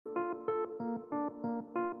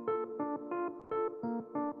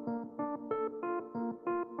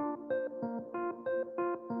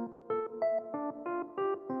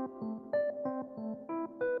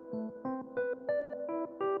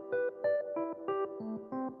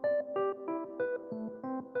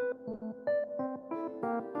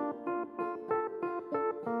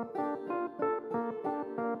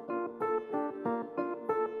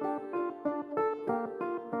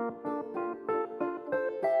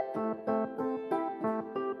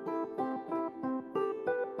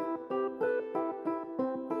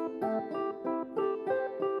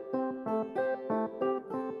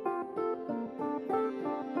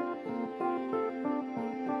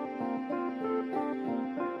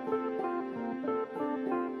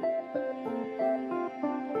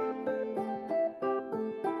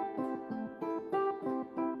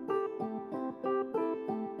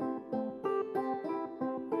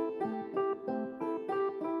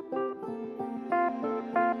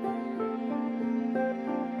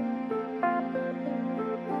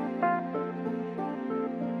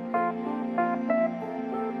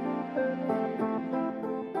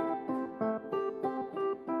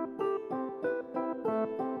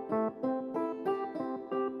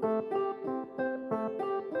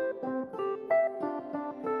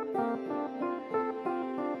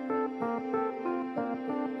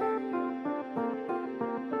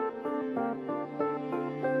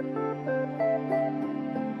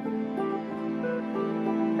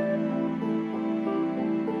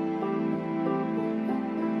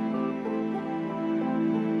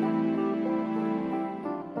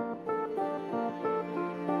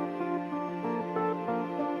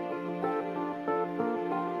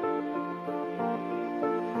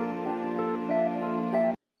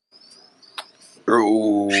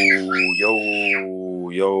Yo.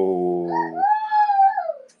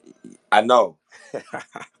 I know.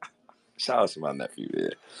 Shout out to my nephew,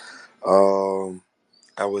 man.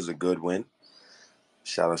 That was a good win.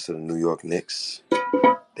 Shout out to the New York Knicks.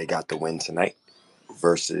 They got the win tonight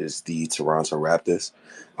versus the Toronto Raptors.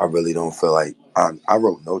 I really don't feel like I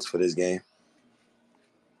wrote notes for this game,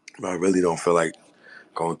 but I really don't feel like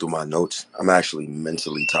going through my notes. I'm actually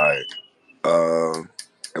mentally tired.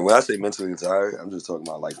 And when I say mentally tired, I'm just talking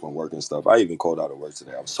about like from work and stuff. I even called out of work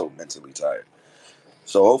today. I'm so mentally tired.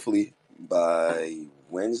 So hopefully by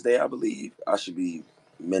Wednesday, I believe, I should be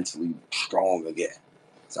mentally strong again.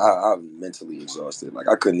 So I'm mentally exhausted. Like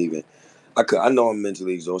I know I'm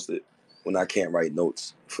mentally exhausted when I can't write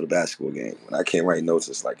notes for the basketball game. When I can't write notes,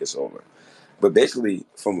 it's like it's over. But basically,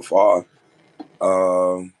 from afar,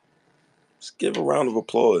 let's give a round of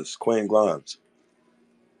applause, Quinn Grimes.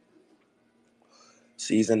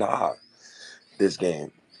 Season A. This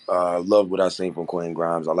game. Love what I seen from Quinn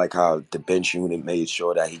Grimes. I like how the bench unit made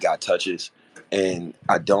sure that he got touches. And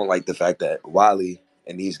I don't like the fact that Wiley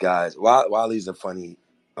and these guys, Wiley's a funny,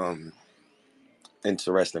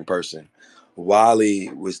 interesting person. Wiley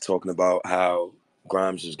was talking about how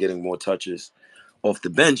Grimes was getting more touches off the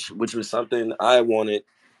bench, which was something I wanted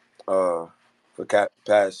for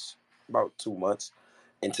past about 2 months.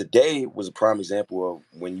 And today was a prime example of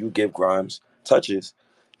when you give Grimes touches,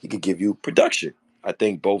 he could give you production. I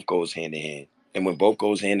think both goes hand in hand. And when both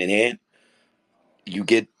goes hand in hand, you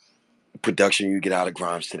get production you get out of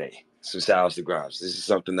Grimes today. So shout out to Grimes. This is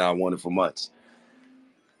something that I wanted for months.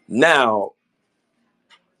 Now,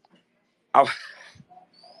 I,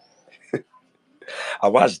 I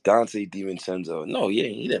watched Dante DiVincenzo. No,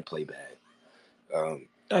 he didn't play bad. I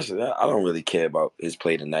don't really care about his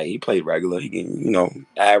play tonight. He played regular. He can,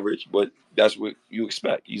 average, but that's what you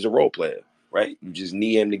expect. He's a role player, right? You just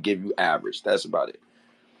need him to give you average. That's about it.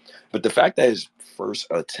 But the fact that his first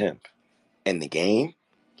attempt in the game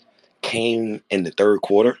came in the third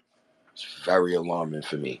quarter is very alarming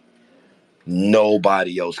for me.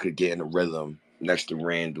 Nobody else could get in a rhythm next to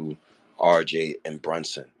Randall, RJ, and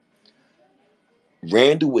Brunson.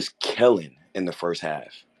 Randall was killing in the first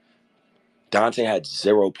half. Dante had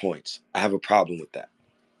 0 points. I have a problem with that.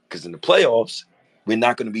 Because in the playoffs, we're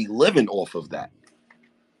not going to be living off of that.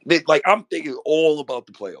 I'm thinking all about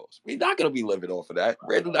the playoffs. We're not going to be living off of that.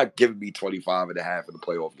 Randall not giving me 25 and a half in the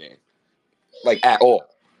playoff game. At all.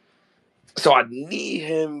 So I need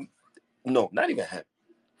him. No, not even him.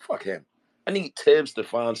 Fuck him. I need Tibbs to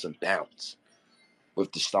find some balance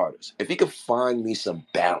with the starters. If he could find me some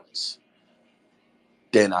balance,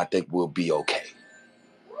 then I think we'll be okay.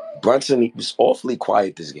 Brunson, he was awfully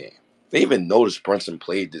quiet this game. They even noticed Brunson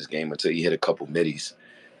played this game until he hit a couple middies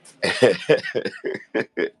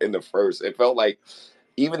in the first. It felt like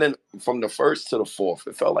from the first to the fourth,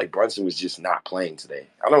 it felt like Brunson was just not playing today.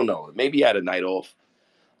 I don't know. Maybe he had a night off.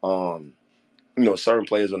 Certain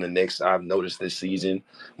players on the Knicks, I've noticed this season,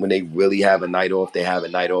 when they really have a night off, they have a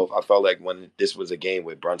night off. I felt like when this was a game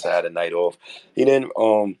where Brunson had a night off, he didn't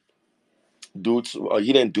do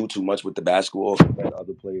too much with the basketball that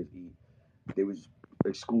other players. They was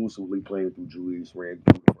exclusively playing through Julius Randle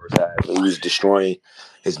in the first half. He was destroying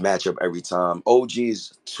his matchup every time.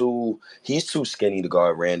 He's too skinny to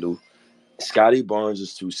guard Randle. Scotty Barnes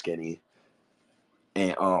is too skinny.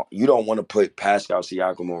 And you don't want to put Pascal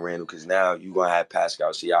Siakam on Randle because now you're going to have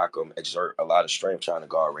Pascal Siakam exert a lot of strength trying to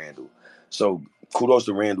guard Randle. So kudos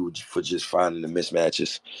to Randle for just finding the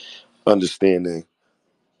mismatches, understanding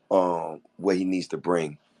what he needs to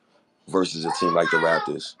bring versus a team like the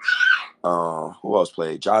Raptors. Who else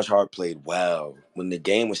played? Josh Hart played well. When the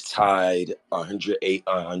game was tied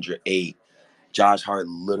 108-108, Josh Hart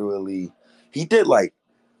literally, he did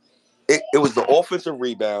it was the offensive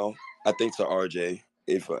rebound, I think, to RJ,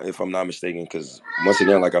 if I'm not mistaken, because once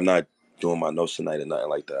again, I'm not doing my notes tonight or nothing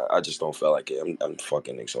like that. I just don't feel like it. I'm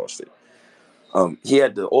fucking exhausted. He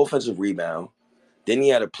had the offensive rebound. Then he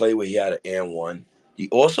had a play where he had an and one. He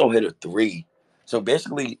also hit a three. So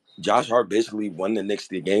basically, Josh Hart basically won the Knicks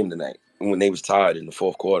the game tonight when they was tied in the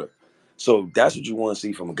fourth quarter. So that's what you want to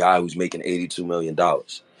see from a guy who's making $82 million.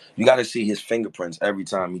 You got to see his fingerprints every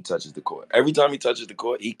time he touches the court. Every time he touches the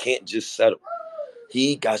court, he can't just settle.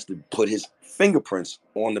 He got to put his fingerprints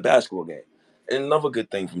on the basketball game. And another good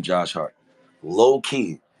thing from Josh Hart, low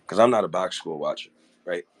key, because I'm not a box score watcher,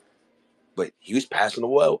 right? But he was passing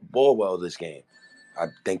the ball well this game. I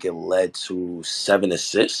think it led to 7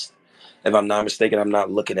 assists. If I'm not mistaken, I'm not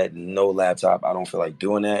looking at no laptop. I don't feel like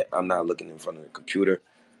doing that. I'm not looking in front of the computer.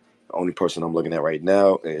 The only person I'm looking at right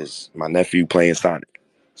now is my nephew playing Sonic.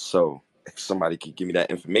 So if somebody could give me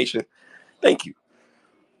that information, thank you.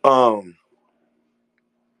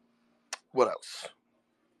 What else?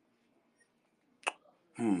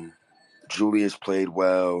 Julius played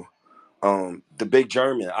well. The big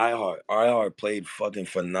German, Ihart. Ihart played fucking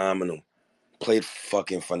phenomenal. Played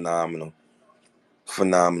fucking phenomenal.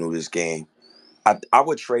 Phenomenal this game. I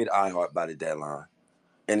would trade Ihart by the deadline.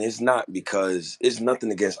 And it's not because it's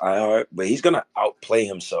nothing against Ihart, but he's gonna outplay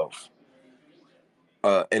himself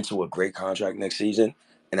into a great contract next season.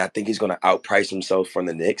 And I think he's gonna outprice himself from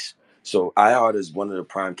the Knicks. So Ihart is one of the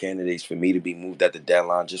prime candidates for me to be moved at the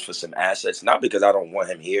deadline just for some assets. Not because I don't want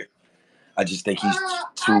him here. I just think he's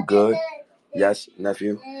too good. Yes,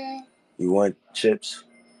 nephew? You want chips?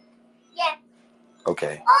 Yeah.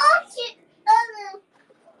 Okay.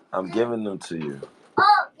 I'm giving them to you.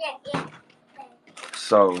 Oh, yeah.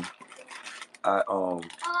 So, I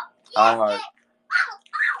heart.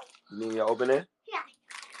 You need me to open it? Yeah.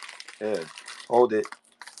 Yeah. Hold it.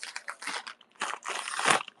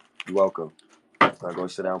 You're welcome. Can I go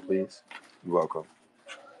sit down, please? You're welcome.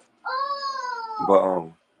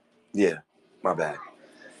 But yeah, my bad.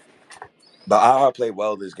 But I played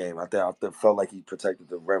well this game. I felt like he protected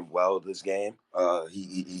the rim well this game.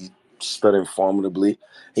 He stood in formidably.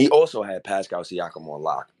 He also had Pascal Siakam on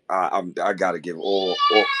lock. I gotta give all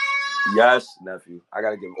yes, nephew. I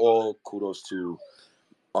gotta give all kudos to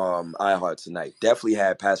Iheart tonight. Definitely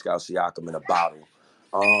had Pascal Siakam in a bottle.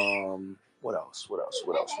 What else?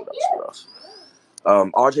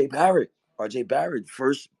 RJ Barrett. RJ Barrett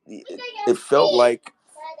first. It felt like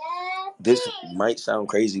this might sound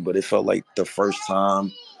crazy, but it felt like the first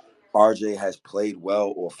time RJ has played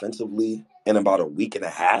well offensively in about a week and a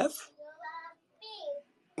half.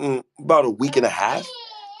 About a week and a half.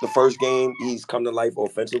 The first game he's come to life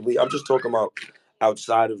offensively. I'm just talking about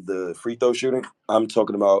outside of the free throw shooting. I'm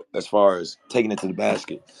talking about as far as taking it to the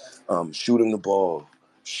basket, shooting the ball,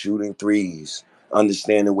 shooting threes,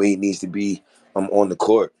 understanding where he needs to be on the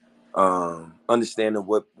court, understanding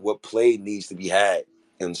what play needs to be had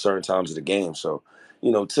in certain times of the game. So,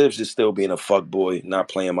 Tibbs is still being a fuck boy, not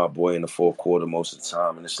playing my boy in the fourth quarter most of the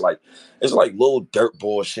time, and it's like little dirt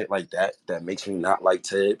ball shit like that makes me not like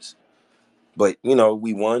Tibbs. But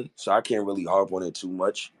we won, so I can't really harp on it too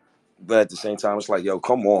much. But at the same time, it's like, yo,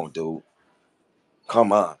 come on, dude,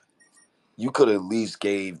 come on. You could at least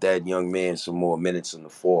gave that young man some more minutes in the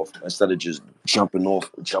fourth instead of just jumping on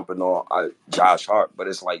Josh Hart. But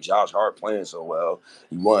it's like Josh Hart playing so well,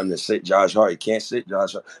 you want him to sit Josh Hart. He can't sit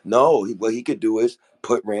Josh Hart. No, what he could do is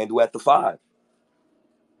put Randall at the five.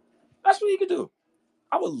 That's what he could do.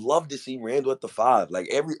 I would love to see Randall at the five. Like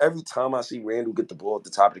every time I see Randall get the ball at the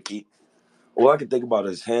top of the key, all I can think about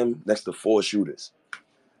is him next to four shooters.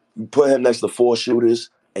 You put him next to four shooters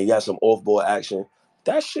and you got some off-ball action.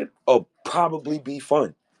 That shit will probably be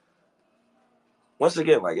fun. Once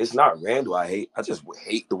again, like it's not Randall I hate. I just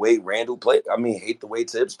hate the way Randall play. I mean, hate the way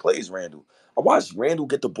Tibbs plays Randall. I watched Randall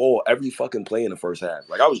get the ball every fucking play in the first half.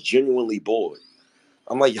 Like I was genuinely bored.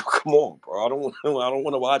 I'm like, yo, come on, bro. I don't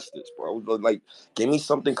want to watch this, bro. Like, give me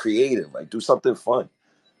something creative. Like, do something fun.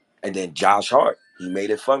 And then Josh Hart, he made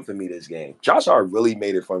it fun for me this game. Josh Hart really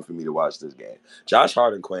made it fun for me to watch this game. Josh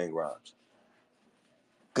Hart and Quentin Grimes.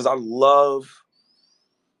 Because I love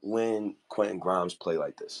when Quentin Grimes play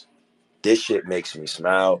like this. This shit makes me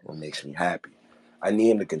smile and makes me happy. I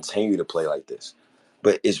need him to continue to play like this.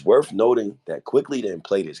 But it's worth noting that Quickly didn't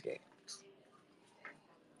play this game.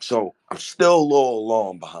 So I'm still a little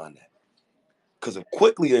alarmed behind that. Because if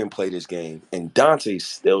Quickly didn't play this game and Dante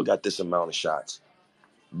still got this amount of shots,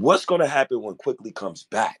 what's going to happen when Quickly comes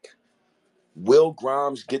back? Will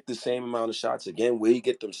Grimes get the same amount of shots again? Will he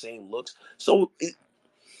get them same looks? So,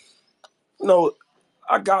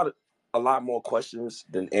 I got a lot more questions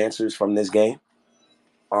than answers from this game.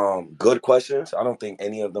 Good questions. I don't think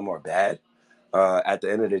any of them are bad. At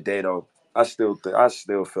the end of the day, though, I still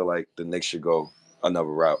feel like the Knicks should go another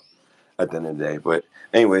route at the end of the day. But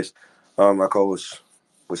anyways, my co-host,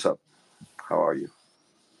 what's up? How are you?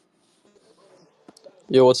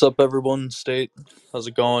 Yo, what's up, everyone? State, how's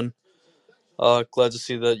it going? Glad to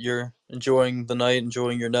see that you're enjoying the night,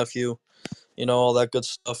 enjoying your nephew, all that good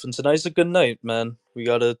stuff. And tonight's a good night, man. We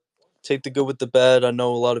gotta take the good with the bad. I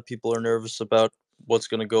know a lot of people are nervous about what's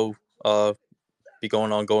gonna be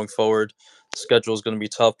going on going forward. The schedule is gonna be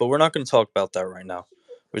tough, but we're not gonna talk about that right now.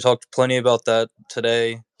 We talked plenty about that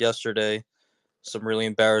today, yesterday, some really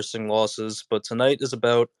embarrassing losses, but tonight is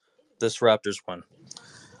about this Raptors win.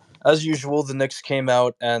 As usual, the Knicks came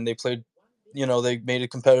out and they played, they made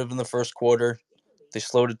it competitive in the first quarter. They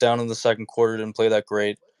slowed it down in the second quarter, didn't play that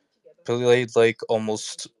great. Played like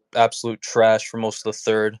almost absolute trash for most of the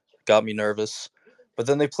third, got me nervous. But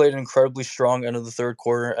then they played an incredibly strong end of the third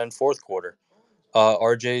quarter and fourth quarter.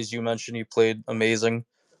 RJ, as you mentioned, he played amazing.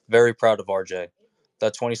 Very proud of RJ.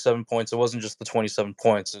 That 27 points, it wasn't just the 27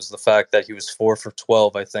 points, it was the fact that he was 4 for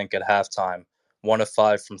 12, I think, at halftime, 1 of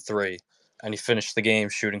 5 from 3, and he finished the game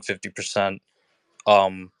shooting 50%,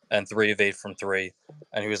 and 3 of 8 from 3.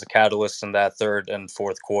 And he was a catalyst in that third and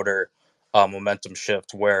fourth quarter momentum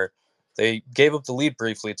shift where they gave up the lead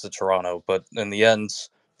briefly to Toronto, but in the end,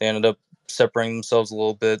 they ended up separating themselves a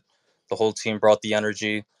little bit. The whole team brought the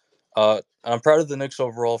energy. I'm proud of the Knicks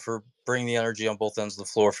overall for bringing the energy on both ends of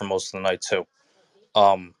the floor for most of the night, too.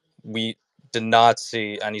 We did not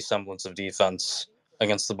see any semblance of defense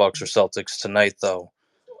against the Bucks or Celtics tonight, though.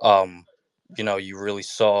 Um, you really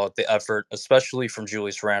saw the effort, especially from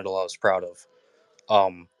Julius Randle. I was proud of.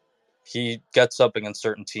 Um, he gets up against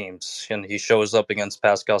certain teams, and he shows up against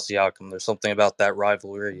Pascal Siakam. There's something about that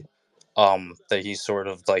rivalry that he sort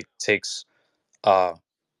of like takes, uh,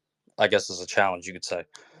 I guess, as a challenge, you could say.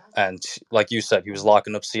 And like you said, he was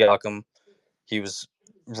locking up Siakam. He was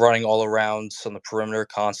running all around on the perimeter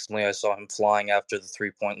constantly. I saw him flying after the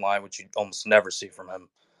 3 point line, which you almost never see from him.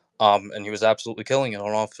 And he was absolutely killing it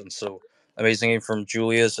on offense. So amazing game from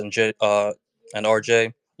Julius and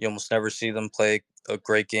RJ. You almost never see them play a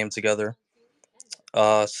great game together.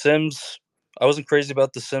 Sims, I wasn't crazy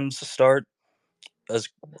about the Sims start. As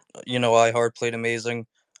iHeart played amazing.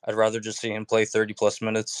 I'd rather just see him play 30 plus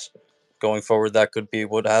minutes going forward. That could be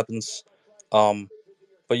what happens. Um,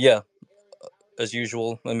 but yeah, as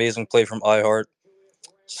usual, amazing play from iHeart.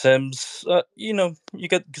 Sims, you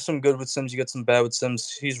get some good with Sims, you get some bad with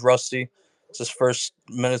Sims. He's rusty. It's his first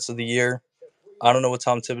minutes of the year. I don't know what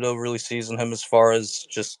Tom Thibodeau really sees in him as far as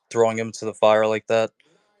just throwing him to the fire like that.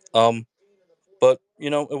 Um, but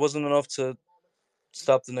it wasn't enough to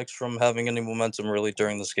stop the Knicks from having any momentum really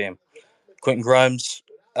during this game. Quentin Grimes,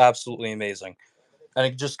 absolutely amazing, and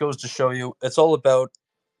it just goes to show you it's all about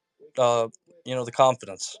uh, the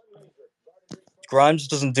confidence. Grimes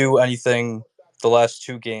doesn't do anything the last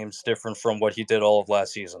 2 games different from what he did all of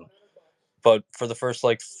last season. But for the first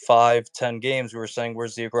like 5, 10 games, we were saying,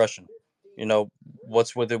 where's the aggression? You know,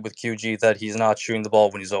 what's with it with QG that he's not shooting the ball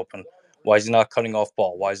when he's open? Why is he not cutting off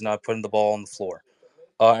ball? Why is he not putting the ball on the floor?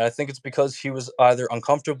 And I think it's because he was either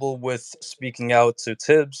uncomfortable with speaking out to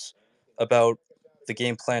Tibbs about the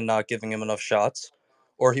game plan not giving him enough shots,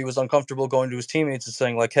 or he was uncomfortable going to his teammates and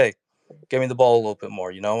saying, like, hey, give me the ball a little bit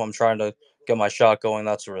more. I'm trying to get my shot going,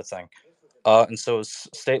 that sort of thing. And so, as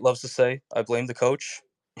State loves to say, I blame the coach.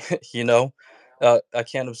 you know, I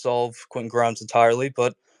can't absolve Quentin Grimes entirely,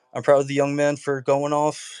 but I'm proud of the young man for going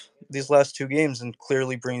off these last 2 games and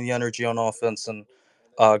clearly bringing the energy on offense and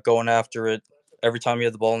going after it. Every time he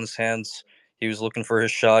had the ball in his hands, he was looking for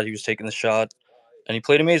his shot. He was taking the shot, and he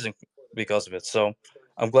played amazing because of it. So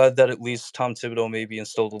I'm glad that at least Tom Thibodeau maybe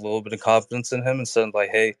instilled a little bit of confidence in him and said, like,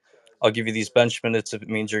 hey, I'll give you these bench minutes if it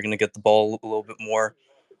means you're going to get the ball a little bit more.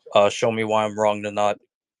 Show me why I'm wrong to not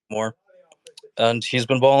more. And he's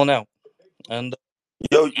been balling out. And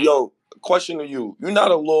Yo, question to you. You're not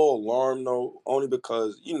a little alarmed though, only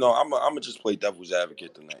because I'm gonna just play devil's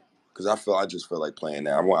advocate tonight because I just feel like playing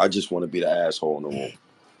that. I just want to be the asshole in the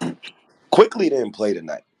room. Quickly didn't play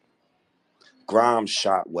tonight. Grimes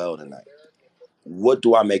shot well tonight. What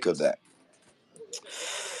do I make of that?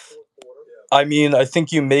 I mean, I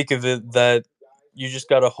think you make of it that you just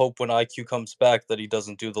gotta hope when IQ comes back that he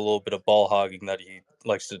doesn't do the little bit of ball hogging that he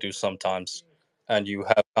likes to do sometimes, and you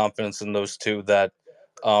have confidence in those two that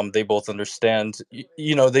they both understand.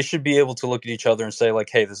 They should be able to look at each other and say like,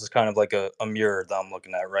 "Hey, this is kind of like a mirror that I'm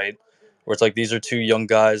looking at, right?" Where it's like these are two young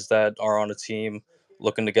guys that are on a team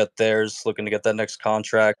looking to get theirs, looking to get that next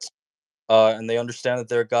contract, and they understand that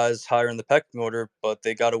they're guys higher in the pecking order, but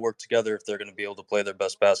they got to work together if they're going to be able to play their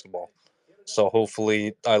best basketball. So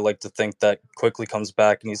hopefully, I like to think that quickly comes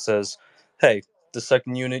back and he says, "Hey, the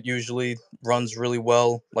second unit usually runs really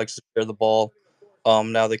well, likes to share the ball.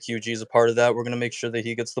 Now that QG is a part of that, we're gonna make sure that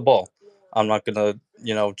he gets the ball. I'm not gonna,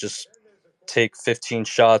 just take 15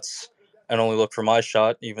 shots and only look for my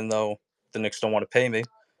shot, even though the Knicks don't want to pay me.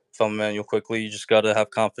 If I'm Emmanuel quickly, you just gotta have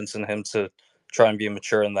confidence in him to try and be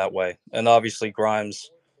mature in that way. And obviously, Grimes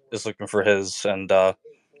is looking for his, and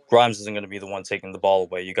Grimes isn't going to be the one taking the ball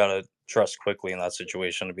away. You got to trust quickly in that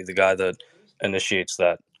situation to be the guy that initiates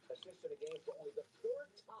that.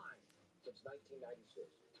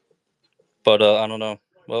 But I don't know.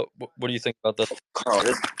 Well, what do you think about this? Oh,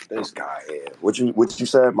 this guy here. What you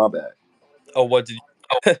said? My bad. Oh, what did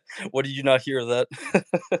what did you not hear of that?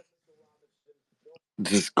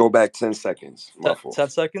 Just go back 10 seconds. My Ten, fault. 10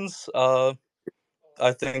 seconds.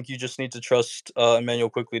 I think you just need to trust Emmanuel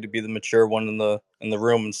quickly to be the mature one in the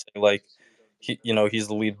room and say like, he's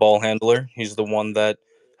the lead ball handler. He's the one that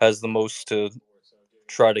has the most to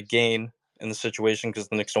try to gain in the situation because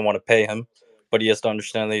the Knicks don't want to pay him, but he has to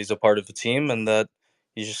understand that he's a part of the team and that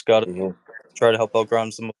he's just got to Mhm. try to help out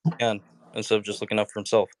Grimes the most he can instead of just looking out for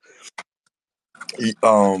himself.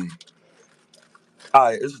 Um, all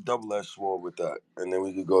right, it's a double-edged sword with that, and then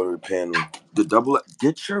we could go to the panel. The double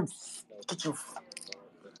get your.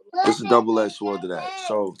 It's a double-edged sword to that.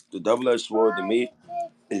 So the double-edged sword to me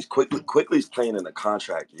is quickly's playing in a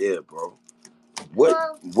contract. Yeah, bro.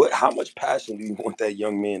 What how much passing do you want that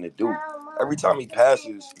young man to do? Every time he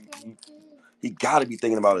passes, he got to be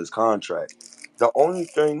thinking about his contract. The only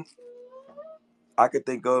thing I could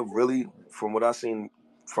think of, really, from what I seen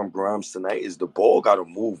from Grimes tonight, is the ball got to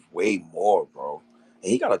move way more, bro.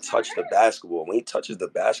 And he got to touch the basketball. When he touches the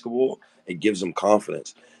basketball, it gives him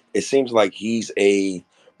confidence. It seems like he's a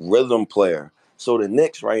rhythm player. So the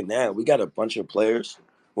Knicks right now, we got a bunch of players.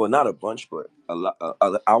 Well, not a bunch, but a lot.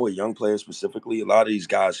 Our young players specifically, a lot of these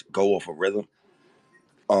guys go off a rhythm.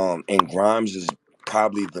 And Grimes is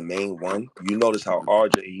probably the main one. You notice how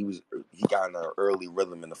RJ he got in an early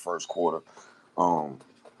rhythm in the first quarter. Um,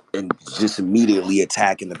 and just immediately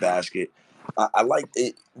attacking the basket. I like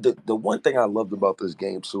it. The one thing I loved about this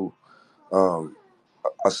game too, um,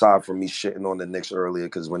 aside from me shitting on the Knicks earlier,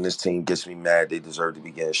 because when this team gets me mad, they deserve to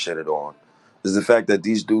be getting shitted on, is the fact that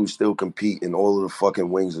these dudes still compete and all of the fucking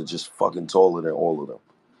wings are just fucking taller than all of them.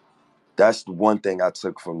 That's the one thing I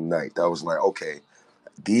took from the night. That was like, okay,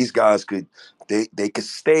 these guys they could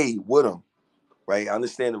stay with them, right? I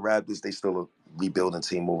understand the Raptors, they still a rebuilding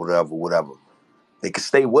team or whatever. They could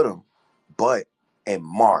stay with him. But in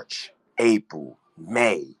March, April,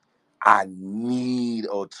 May, I need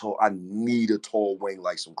a tall wing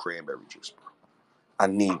like some cranberry juice, bro. I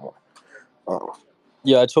need one. Uh,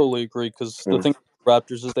 Yeah, I totally agree because the mm. thing with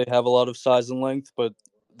Raptors is they have a lot of size and length, but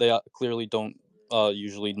they clearly don't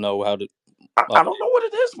usually know how to I don't know what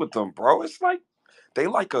it is with them, bro. It's like they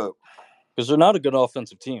like a because they're not a good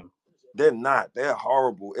offensive team. they're not. They're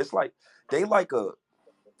horrible. It's like they like a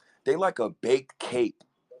they like a baked cake,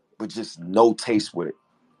 but just no taste with it.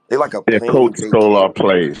 They like a Their plain coach baked stole cake. our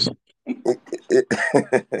plays.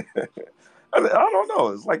 I don't know.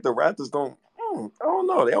 It's like the Raptors don't. I don't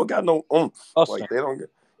know. They don't got no oomph. Us, Like they don't get,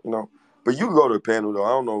 you know. But you can go to the panel though. I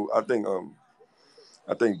don't know.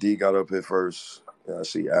 I think D got up here first. Yeah, I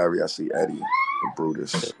see Ari. I see Eddie, and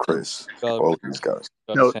Brutus, Chris, got, all these guys.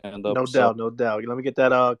 got his No, hand up. no So doubt, no doubt. Let me get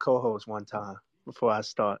that co-host one time before I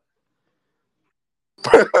start.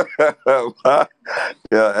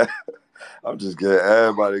 Yeah, I'm just getting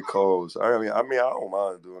everybody calls. I don't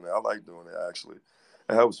mind doing it. I like doing it actually.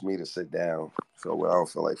 It helps me to sit down, so I don't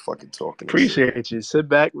feel like fucking talking and shit. Appreciate you. Sit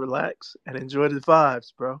back, relax, and enjoy the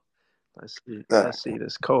vibes, bro. Let's see. Nah. Let's see.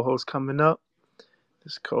 This co-host coming up.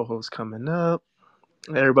 This co-host coming up.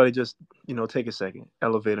 Everybody, just take a second.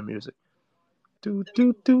 Elevator music. Do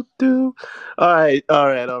do do do. All right, all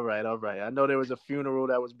right, all right, all right. I know there was a funeral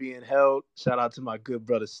that was being held. Shout out to my good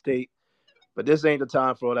brother State. But this ain't the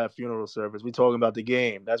time for all that funeral service. We talking about the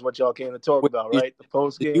game. That's what y'all came to talk wait, about, right? The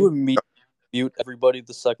post did you game. immediately mute everybody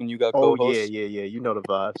the second you got Oh yeah, co-hosts? yeah, yeah. You know the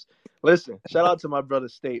vibes. Listen, shout out to my brother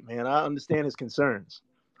State, man. I understand his concerns.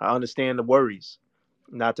 I understand the worries.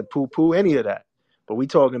 Not to poo-poo any of that. But we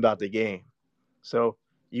talking about the game. So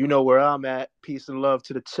you know where I'm at. Peace and love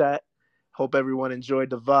to the chat. Hope everyone enjoyed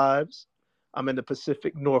the vibes. I'm in the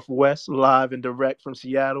Pacific Northwest, live and direct from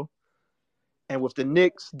Seattle. And with the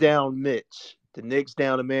Knicks down Mitch, the Knicks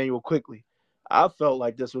down Emmanuel quickly, I felt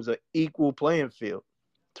like this was an equal playing field.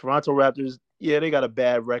 Toronto Raptors, yeah, they got a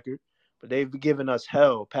bad record, but they've given us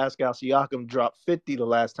hell. Pascal Siakam dropped 50 the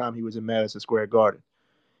last time he was in Madison Square Garden.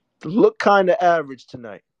 Looked kind of average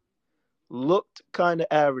tonight. Looked kind of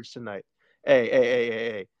average tonight.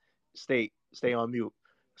 Hey. Stay on mute.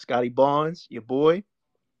 Scotty Barnes, your boy,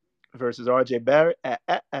 versus RJ Barrett.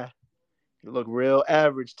 You look real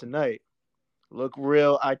average tonight. Look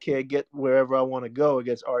real. I can't get wherever I want to go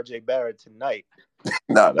against RJ Barrett tonight.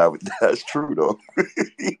 Nah, that's true though.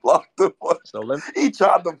 He locked him up. So let He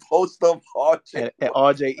tried to post up RJ. and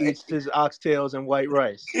RJ eats his oxtails and white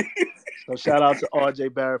rice. So shout out to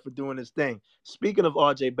RJ Barrett for doing his thing. Speaking of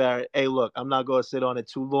RJ Barrett, hey, look, I'm not going to sit on it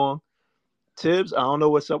too long. Tibbs, I don't know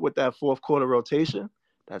what's up with that fourth quarter rotation.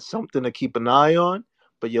 That's something to keep an eye on.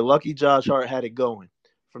 But you're lucky Josh Hart had it going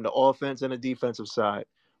from the offense and the defensive side.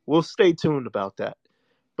 We'll stay tuned about that.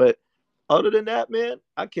 But other than that, man,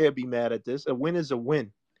 I can't be mad at this. A win is a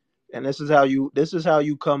win. And this is how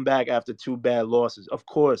you come back after two bad losses. Of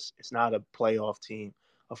course, it's not a playoff team.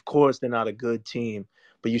 Of course, they're not a good team.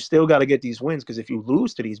 But you still got to get these wins because if you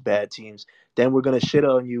lose to these bad teams, then we're gonna shit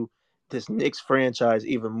on you, this Knicks franchise,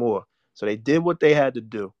 even more. So they did what they had to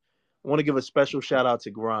do. I want to give a special shout out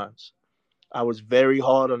to Grimes. I was very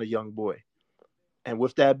hard on the young boy. And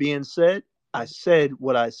with that being said, I said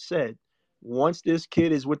what I said. Once this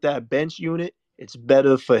kid is with that bench unit, it's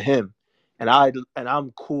better for him. And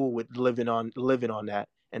I'm cool with living on that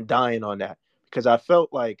and dying on that because I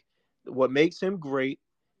felt like what makes him great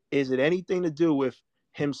is it anything to do with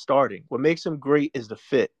him starting. What makes him great is the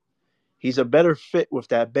fit. He's a better fit with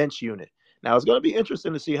that bench unit. Now it's going to be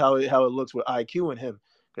interesting to see how it looks with IQ and him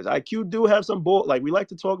because IQ do have some ball. Like we like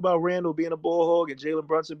to talk about Randall being a ball hog and Jalen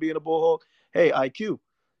Brunson being a ball hog. Hey IQ,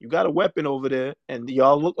 you got a weapon over there, and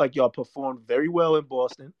y'all look like y'all performed very well in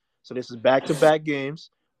Boston. So this is back-to-back games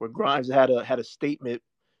where Grimes had a statement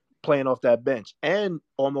playing off that bench and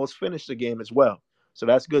almost finished the game as well. So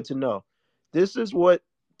that's good to know. This is what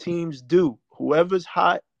teams do. Whoever's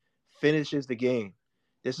hot finishes the game.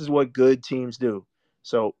 This is what good teams do.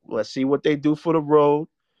 So let's see what they do for the road.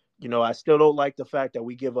 I still don't like the fact that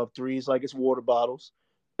we give up threes like it's water bottles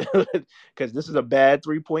because this is a bad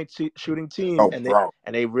 3-point shooting team, Oh, and they bro.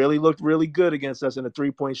 and they really looked really good against us in the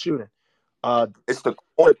 3-point shooting. Uh, It's the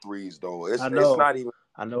corner threes though. I It's know, not even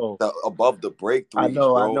I know, the above the break I threes,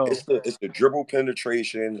 know, I bro. know. It's the dribble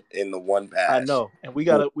penetration in the one I pass. know, and we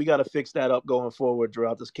gotta fix that up going forward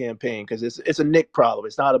throughout this campaign because it's a Nick problem.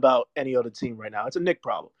 It's not about any other team right now. It's a Nick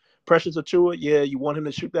problem. Precious Achua, yeah, you want him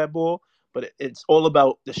to shoot that ball, but it's all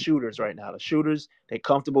about the shooters right now. The shooters, they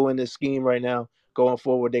comfortable in this scheme right now. Going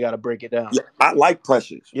forward, they got to break it down. Yeah, I like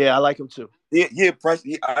Precious. Yeah, I like him too. Yeah, Precious.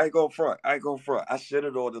 Yeah, I ain't go front. I ain't go front. I should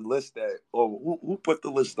have on the list that. Oh, who put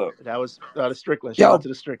the list up? That was the Strickland. Shout out Yo, to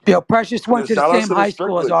the Strickland. yo, Precious went to the Shout out same to the high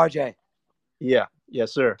school as Strickland. RJ. Yeah,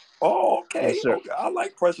 yes sir, Oh, yes okay, sir. okay. I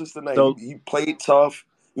like Precious tonight. He So he played tough.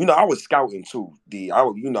 I was scouting too.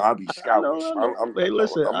 I be I scouting. know, So I know. Hey,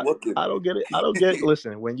 listen, I'm looking. I don't get it. I don't get.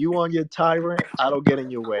 Listen, when you on your tyrant, I don't get in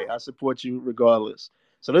your way. I support you regardless.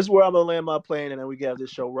 So this is where I'm gonna land my plane, and then we can have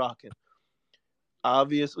this show rocking.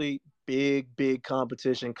 Obviously, big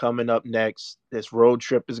competition coming up next. This road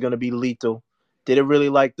trip is gonna be lethal. Didn't really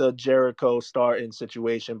like the Jericho starting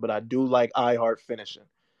situation, but I do like iHeart finishing.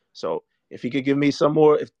 So if he could give me some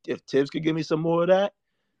more, if Tibbs could give me some more of that,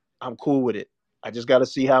 I'm cool with it. I just got to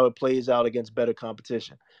see how it plays out against better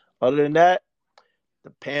competition. Other than that,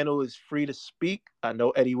 the panel is free to speak. I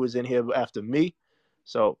know Eddie was in here after me.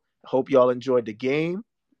 So hope y'all enjoyed the game.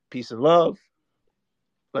 Peace and love.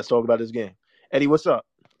 Let's talk about this game. Eddie, what's up?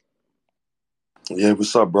 Yeah,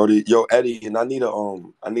 what's up, Brody? Yo, Eddie, and I need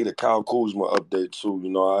a Kyle Kuzma update too.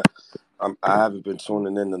 I haven't been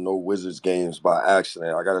tuning in to no Wizards games by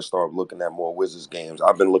accident. I got to start looking at more Wizards games.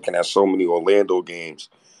 I've been looking at so many Orlando games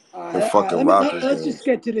and All right. fucking Rockets Let's just games.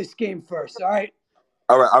 get to this game first. All right.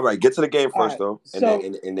 All right. Get to the game All first right. though, and then So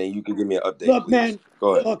and then you can give me an update, look, please. man.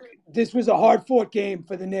 Go ahead. Look, this was a hard fought game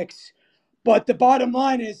for the Knicks, but the bottom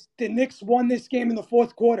line is the Knicks won this game in the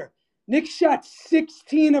fourth quarter. Knicks shot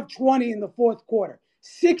 16 of 20 in the fourth quarter.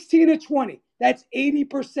 16 of 20. That's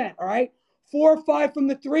 80%. All right. 4 or 5 from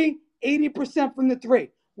the three. 80% from the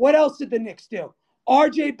three. What else did the Knicks do?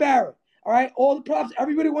 R.J. Barrett. All right. All the props.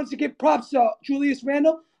 Everybody wants to give props to Julius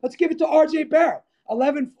Randle. Let's give it to R.J. Barrett.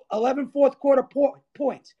 11 fourth quarter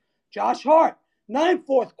points. Josh Hart, 9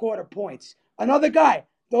 fourth quarter points. Another guy.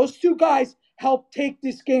 Those two guys helped take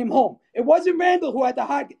this game home. It wasn't Randall who had the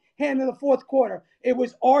hot hand in the fourth quarter. It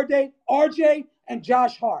was RJ, and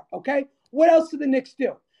Josh Hart. Okay? What else did the Knicks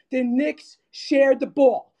do? The Knicks shared the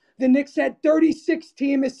ball. The Knicks had 36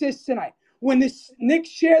 team assists tonight. When the Knicks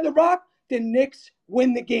share the rock, the Knicks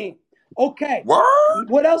win the game. Okay. Word?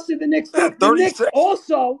 What else did the Knicks Yeah, do? 36.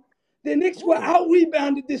 The Knicks were Mm. out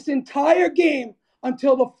rebounded this entire game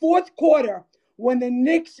until the fourth quarter when the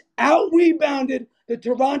Knicks out rebounded the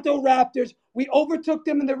Toronto Raptors. We overtook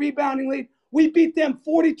them in the rebounding lead. We beat them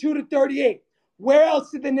 42 to 38. Where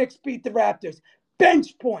else did the Knicks beat the Raptors?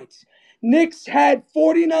 Bench points. Knicks had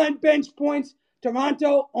 49 bench points.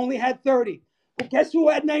 Toronto only had 30. But guess who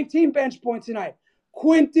had 19 bench points tonight?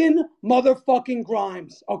 Quentin motherfucking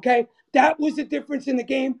Grimes. Okay? That was the difference in the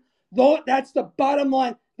game. Though that's the bottom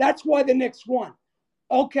line. That's why the Knicks won.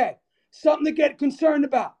 Okay. Something to get concerned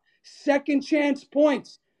about. Second chance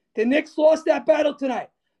points. The Knicks lost that battle tonight.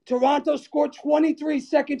 Toronto scored 23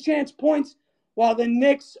 second chance points while the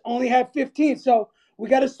Knicks only had 15. So we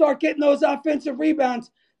got to start getting those offensive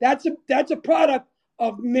rebounds. That's a product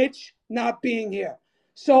of Mitch not being here.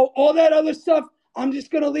 So all that other stuff, I'm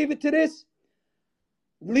just going to leave it to this.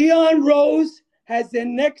 Leon Rose has the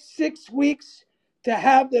next 6 weeks to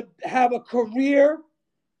have a career.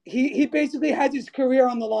 He basically has his career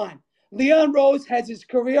on the line. Leon Rose has his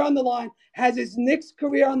career on the line, has his Knicks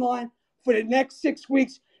career on the line for the next 6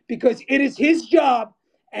 weeks because it is his job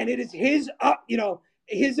and it is his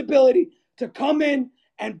ability to come in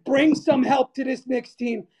and bring some help to this Knicks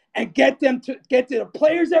team and get to the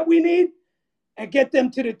players that we need and get them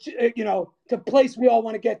to the place we all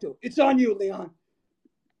want to get to. It's on you, Leon.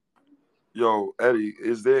 Yo, Eddie,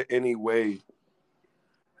 is there any way?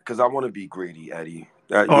 Because I want to be greedy, Eddie.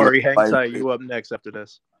 Ari, hang tight. You up next after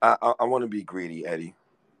this. I want to be greedy, Eddie.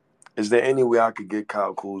 Is there any way I could get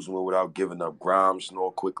Kyle Kuzma without giving up Grimes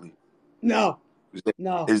nor quickly? No. Is there,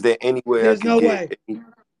 No. is there any way There's I could no get? way.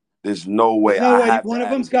 There's no way. There's no I way. have One to of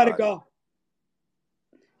add them's got to somebody. go.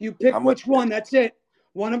 You pick How much? which one. That's it.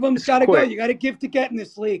 One of them's It's got to go. quick. You got to give to get in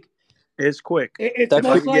this league. It's quick. It's That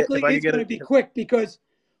most could- likely if I could it's get going it- to be quick because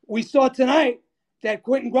we saw tonight that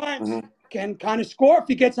Quentin Grimes Mhm. can kind of score if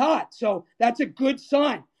he gets hot. So that's a good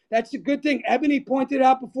sign. That's a good thing. Ebony pointed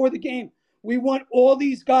out before the game. We want all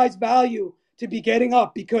these guys' value to be getting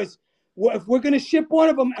up because if we're going to ship one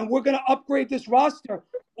of them and we're going to upgrade this roster,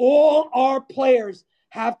 all our players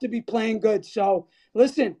have to be playing good. So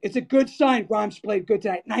listen, it's a good sign. Grimes played good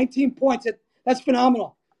tonight. 19 points. That's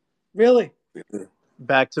phenomenal. Really.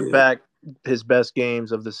 Back to back his best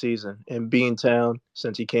games of the season in Beantown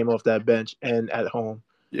since he came off that bench and at home.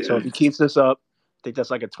 Yeah. So if he keeps this up, I think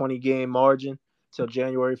that's like a 20-game margin till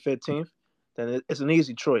January 15th. Then it's an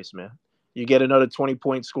easy choice, man. You get another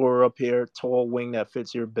 20-point scorer up here, tall wing that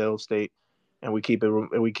fits your bill state, and we keep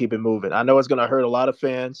it moving. I know it's gonna hurt a lot of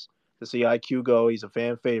fans to see IQ go. He's a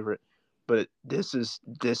fan favorite, but this is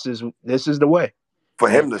the way. For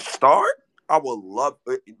him to start, I would love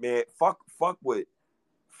it, man. Fuck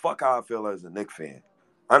how I feel as a Knicks fan.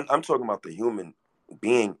 I'm talking about the human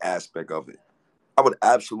being aspect of it. I would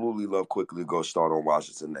absolutely love Quickly to go start on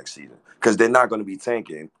Washington next season because they're not going to be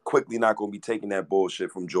tanking. Quickly not going to be taking that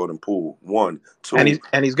bullshit from Jordan Poole. 1, 2, and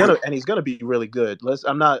he's gonna be really good.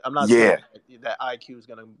 I'm not Yeah. saying that IQ is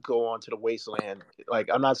gonna go on to the wasteland. Like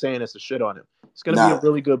I'm not saying it's a shit on him. He's gonna be Nah. a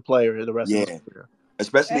really good player in the rest of Yeah. his career.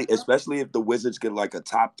 Especially if the Wizards get like a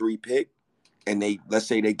top 3 pick and let's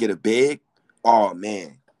say they get a big. Oh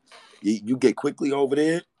man, you get Quickly over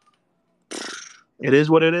there. It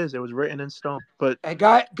is what it is. It was written in stone. But Hey,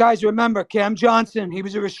 guys, remember Cam Johnson? He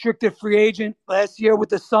was a restricted free agent last year with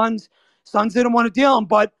the Suns. Suns didn't want to deal him,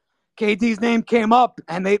 but KD's name came up,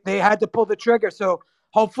 and they had to pull the trigger. So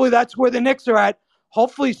hopefully that's where the Knicks are at.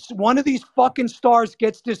 Hopefully one of these fucking stars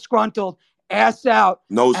gets disgruntled, ass out,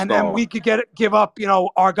 No and then star. we could give up,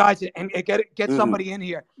 our guys and get somebody in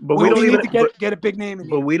here. But we we don't need even to get a big name in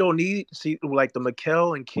But here. we don't need see like the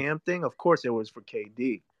Mikal and Cam thing. Of course, it was for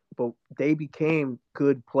KD, but they became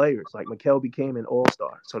good players. Like Mikal became an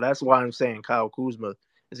all-star, so that's why I'm saying Kyle Kuzma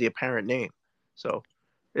is the apparent name. So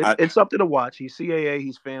it's something to watch. He's CAA,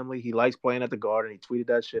 he's family. He likes playing at the Garden. He tweeted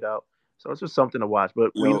that shit out, so it's just something to watch.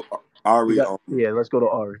 But Ari, let's go to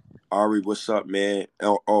Ari. Ari, what's up, man?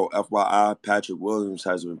 FYI, Patrick Williams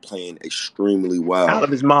has been playing extremely well. Out of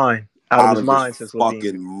his mind. Out of his mind since fucking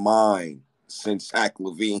Levine. mind since Zach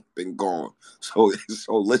LaVine been gone. So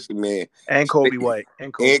listen, man. And Kobe White.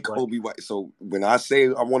 Kobe White. So when I say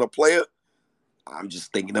I want a player, I'm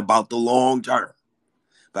just thinking about the long term.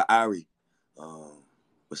 But Ari,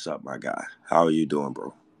 what's up, my guy? How are you doing,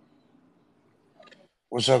 bro?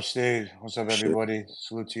 What's up, Steve? What's up, everybody?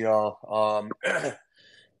 Salute to y'all.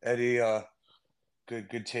 Eddie,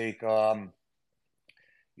 good take. I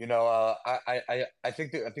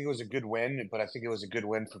think it was a good win, but I think it was a good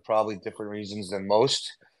win for probably different reasons than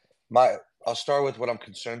most. I'll start with what I'm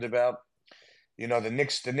concerned about. The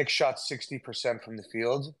Knicks shot 60% from the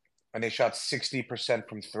field, and they shot 60%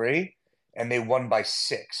 from 3, and they won by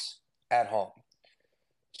 6 at home.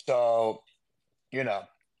 So,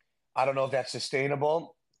 I don't know if that's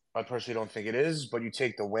sustainable. I personally don't think it is, but you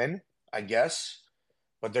take the win, I guess.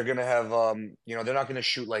 But they're going to have, they're not going to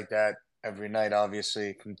shoot like that every night,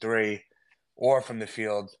 obviously, from 3 or from the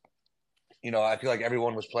field. I feel like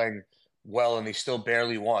everyone was playing well, and they still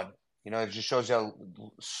barely won. It just shows how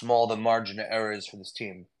small the margin of error is for this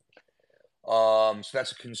team. So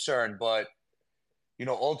that's a concern. But,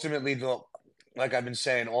 ultimately, like I've been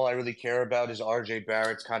saying, all I really care about is RJ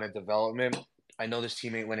Barrett's kind of development. I know this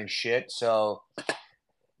team ain't winning shit, so,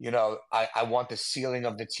 I want the ceiling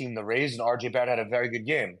of the team to raise, and RJ Barrett had a very good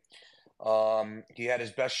game. He had his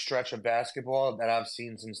best stretch of basketball that I've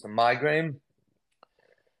seen since the migraine.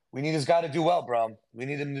 We need this guy to do well, bro. We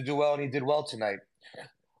need him to do well, and he did well tonight.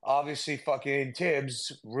 Obviously, fucking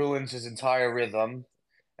Tibbs ruins his entire rhythm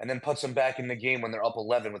and then puts him back in the game when they're up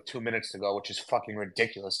 11 with 2 minutes to go, which is fucking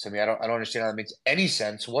ridiculous to me. I don't understand how that makes any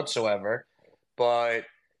sense whatsoever, but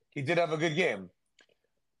he did have a good game.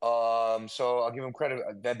 So I'll give him credit.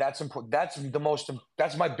 That's important.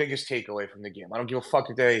 That's my biggest takeaway from the game. I don't give a fuck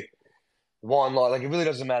if they won, lost. Like, it really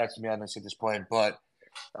doesn't matter to me, honestly, at this point. But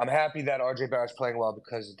I'm happy that RJ Barrett's playing well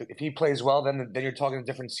because if he plays well, then you're talking a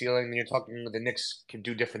different ceiling. Then you're talking the Knicks can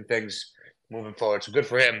do different things moving forward. So good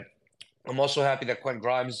for him. I'm also happy that Quentin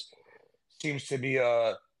Grimes seems to be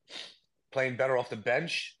playing better off the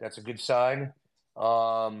bench. That's a good sign.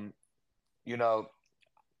 You know,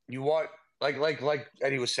 you want like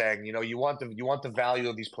Eddie was saying, you want the value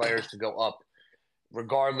of these players to go up,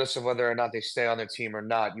 regardless of whether or not they stay on their team or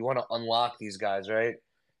not. You want to unlock these guys, right?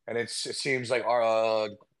 And it seems like our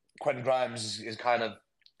Quentin Grimes is kind of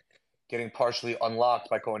getting partially unlocked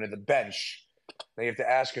by going to the bench. Now you have to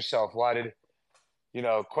ask yourself, why did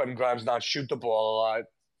Quentin Grimes not shoot the ball a lot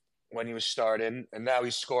when he was starting, and now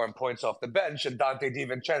he's scoring points off the bench, and Dante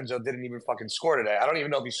DiVincenzo didn't even fucking score today. I don't even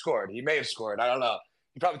know if he scored. He may have scored. I don't know.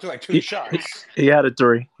 He probably took like 2 shots. He had a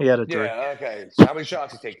 3. Yeah, okay. So how many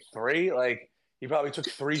shots did he take? 3? Like, he probably took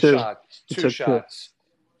 3 2. shots. He 2 took 2. shots.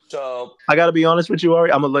 So I got to be honest with you,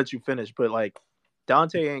 Ari. I'm going to let you finish, but like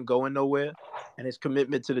Dante ain't going nowhere, and his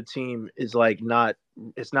commitment to the team is like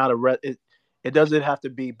it doesn't have to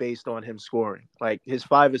be based on him scoring. Like his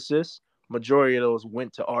 5 assists, majority of those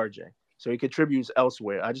went to RJ. So he contributes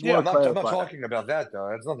elsewhere. I just want to clarify. I'm not talking about that though.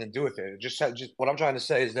 It has nothing to do with it. Just what I'm trying to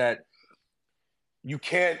say is that you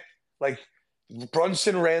can't like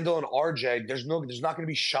Brunson, Randall, and RJ. There's not going to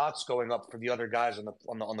be shots going up for the other guys on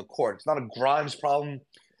the court. It's not a Grimes problem.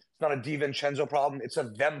 It's not a DiVincenzo problem. It's a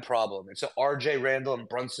them problem. It's a RJ, Randall, and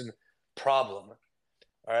Brunson problem.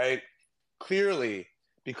 All right, clearly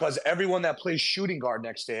because everyone that plays shooting guard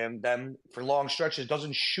next to them for long stretches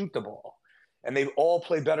doesn't shoot the ball. And they all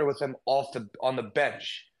play better with him on the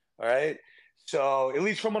bench. All right. So at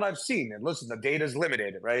least from what I've seen, and listen, the data is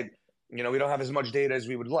limited, right? We don't have as much data as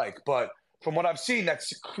we would like, but from what I've seen, that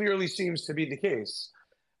clearly seems to be the case.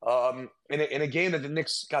 In a game that the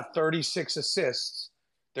Knicks got 36 assists,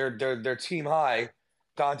 their team high,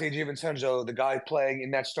 Dante DiVincenzo, the guy playing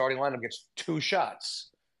in that starting lineup, gets 2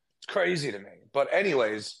 shots. It's crazy to me. But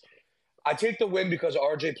anyways, I take the win because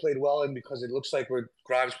RJ played well and because it looks like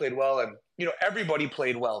Grimes played well and everybody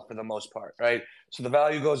played well for the most part, right? So the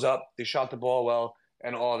value goes up. They shot the ball well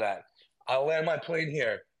and all that. I'll land my plane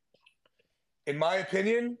here. In my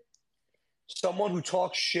opinion, someone who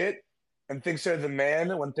talks shit and thinks they're the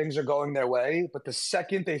man when things are going their way, but the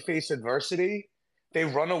second they face adversity, they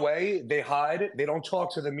run away, they hide, they don't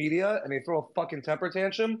talk to the media, and they throw a fucking temper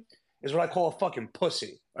tantrum, is what I call a fucking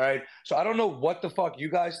pussy, all right? So I don't know what the fuck you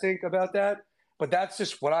guys think about that, but that's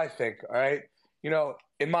just what I think, all right?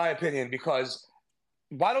 In my opinion, because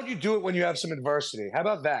why don't you do it when you have some adversity? How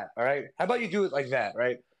about that, all right? How about you do it like that,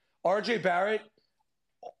 right? RJ Barrett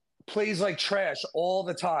plays like trash all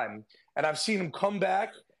the time, and I've seen him come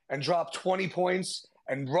back and drop 20 points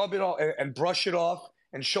and rub it off and brush it off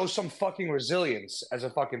and show some fucking resilience as a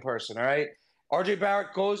fucking person, all right? RJ Barrett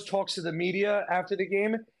talks to the media after the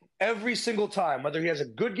game every single time, whether he has a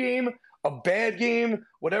good game, a bad game,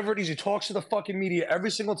 whatever it is, he talks to the fucking media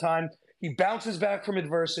every single time. He bounces back from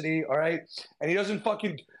adversity, all right? And he doesn't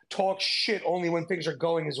fucking talk shit only when things are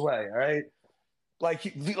going his way, all right? Like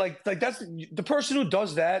that's the person who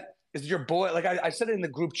does that is your boy. Like I said it in the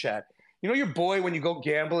group chat. Your boy when you go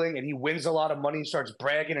gambling and he wins a lot of money, he starts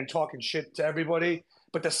bragging and talking shit to everybody.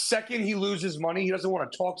 But the second he loses money, he doesn't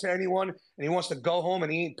want to talk to anyone and he wants to go home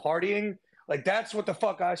and he ain't partying. Like that's what the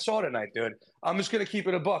fuck I saw tonight, dude. I'm just gonna keep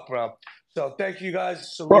it a buck, bro. So thank you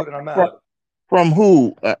guys. Salute, and I'm out. From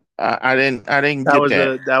who? I didn't get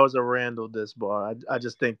that. That was a Randall diss bar. I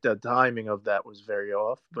just think the timing of that was very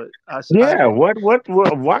off. But Yeah, why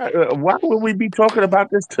would we be talking about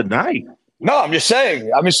this tonight? No, I'm just saying,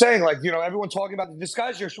 like, everyone talking about this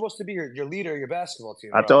guy's you're supposed to be your leader of your basketball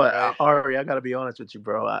team. I thought, right? Ari, I got to be honest with you,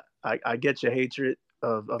 bro. I get your hatred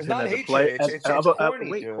of it's him not as a player. It's corny,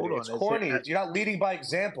 wait, dude. hold on. It's corny. You're not leading by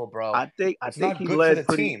example, bro. I think he led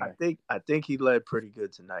pretty. I think he led pretty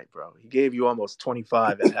good tonight, bro. He gave you almost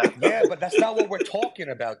 25 at half. Yeah, but that's not what we're talking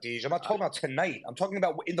about, Deej. I'm not talking about tonight. I'm talking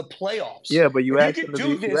about in the playoffs. Yeah, but you asked him to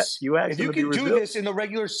do this. If you can do this in the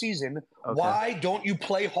regular season, why don't you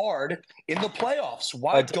play hard in the playoffs?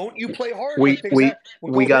 Why don't you play hard? We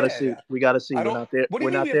gotta see. We gotta see. We're not there. What do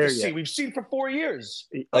you mean we have to see? We've seen for 4 years.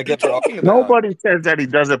 What are you talking about? Nobody says that he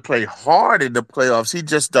doesn't play hard in the playoffs. He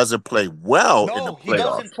just doesn't play well in the playoffs. He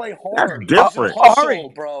doesn't play hard. That's different.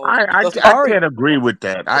 Hustle, bro. I can't agree with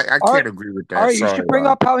that. I can't agree with that. Ari, you should bring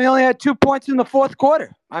up how he only had 2 points in the fourth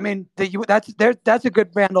quarter. I mean, that's a good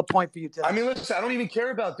Randall point for you today. I mean, listen, I don't even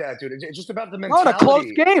care about that, dude. It's just about the mentality. No, a close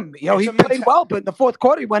game. He played well, but in the fourth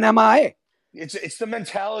quarter he went MIA. It's the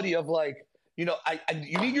mentality of like, you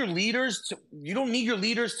need your leaders to. You don't need your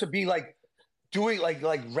leaders to be like doing like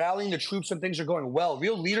rallying the troops when things are going well.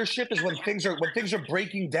 Real leadership is when things are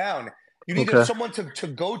breaking down. You need Okay. someone to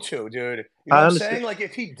go to, dude. You know I what I'm understand. saying? Like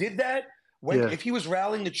if he did that, if he was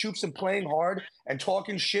rallying the troops and playing hard and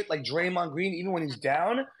talking shit like Draymond Green, even when he's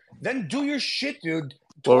down, then do your shit, dude.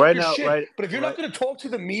 Well, Talk right your now, shit. But if you're not right. gonna talk to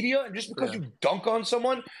the media and just because you dunk on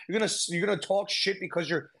someone, you're gonna talk shit because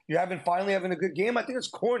you're finally having a good game, I think it's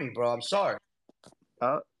corny, bro. I'm sorry.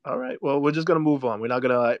 All right. Well, we're just gonna move on. We're not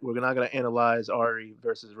gonna analyze Ari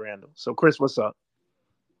versus Randall. So, Chris, what's up?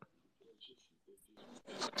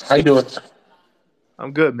 How you doing?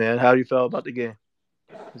 I'm good, man. How you felt about the game?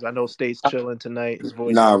 Because I know State's chilling tonight. His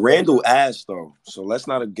voice Nah, is Randall ass though, so let's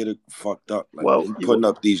not get it fucked up. Like well. he putting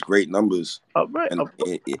up these great numbers, All right.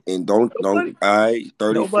 and don't Nobody. I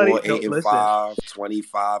 34, No. 8 and Listen. 5,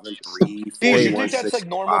 25 and 3, Steve, you 41, think that's 6 like and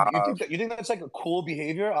normal? 5. You think that's like a cool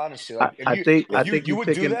behavior? Honestly, I, like I think. I think you you would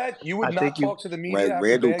do picking. that, you I would not think you. talk to the media Like after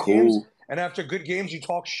Randall bad games, cool. and after good games you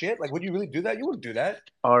talk shit. Like, would you really do that? You wouldn't do that.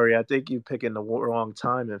 Ari, I think you picking the wrong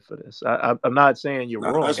timing for this. I'm not saying you're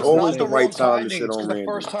Nah, wrong. it's It's I'm just always not the the saying. right wrong time to timing. shit It's on because the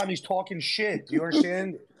Randall. first time he's talking shit. Do you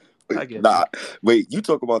understand? I get Nah, you. wait, you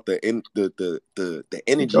talk about the You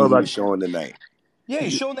energy talk he about was showing tonight. Yeah,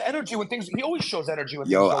 he's showing the energy when things. He always shows energy when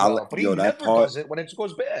things go well, but he That never part. does it when it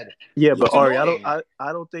goes bad. yeah, but It's Ari, annoying.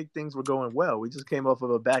 I don't think things were going well. We just came off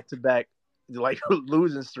of a back-to-back like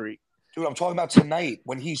losing streak. Dude, I'm talking about tonight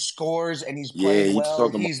when he scores and he's Yeah, playing he's well.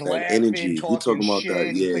 talking about He's that laughing, energy. He talking talking about that.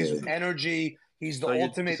 shit. He plays with Yeah. energy. He's the So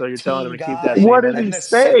ultimate you're telling him team to keep that guy. What same did And then he energy. the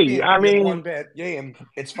say? second I you have one mean, bad game,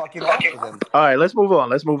 it's fucking off with him. All right, let's move on.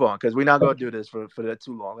 Because we're not gonna do this for that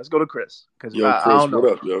too long. Let's go to Chris. Because Yo, I Chris, don't what know.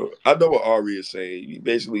 up, yo? I know what Ari is saying. He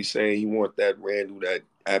basically saying he want that Randall that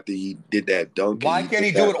after he did that dunk and Why he can't did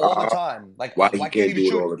he do that it all the time? Like, why he why can't he can't be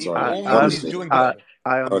do it all shooting the time. only I when he's understand. doing good? I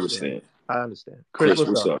I understand. understand. I understand. Chris, Chris, what's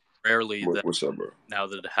what's up? up? Rarely that What's up, bro? now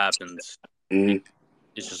that it happens, hmm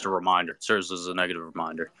it's just a reminder. It serves as a negative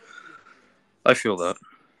reminder. I feel that.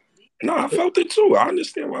 No, I felt it too. I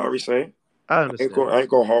understand what Ari's saying. I understand. I ain't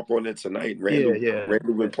gonna harp on it tonight. Yeah.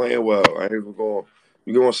 Randall been playing well. I ain't even going.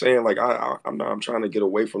 You know what I'm saying? Like I'm not. I'm trying to get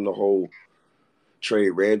away from the whole trade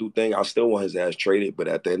Randall thing. I still want his ass traded, but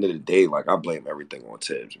at the end of the day, like I blame everything on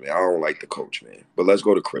Tibbs, man. I don't like the coach, man. But let's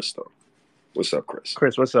go to Chris though. What's up, Chris?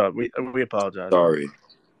 Chris, what's up? We apologize. Sorry.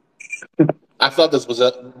 I thought this was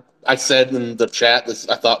I said in the chat,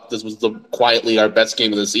 I thought this was quietly our best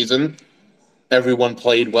game of the season. Everyone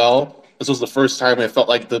played well. This was the first time I felt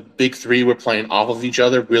like the big three were playing off of each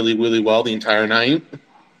other really, really well the entire night.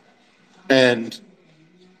 And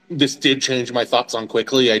this did change my thoughts on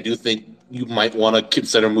quickly. I do think you might want to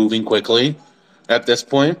consider moving quickly at this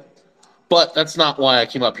point. But that's not why I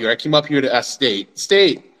came up here. I came up here to ask State.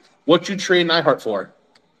 State, what you trade Neihart for?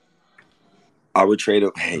 I would trade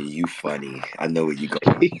him. Hey, you funny. I know where you go.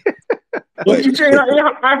 What you trade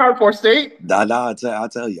Neihart for, State? Nah, I'll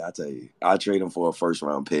tell you. I trade him for a first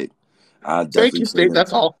round pick. Thank you, State.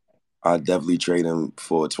 That's all. I definitely trade him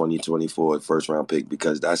for a 2024 first round pick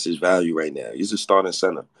because that's his value right now. He's a starting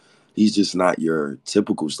center. He's just not your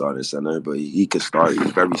typical starting center, but he could start.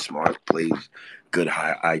 He's very smart, plays good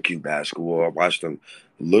high IQ basketball. I watched him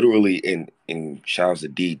literally in shouts to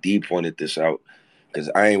D. D pointed this out because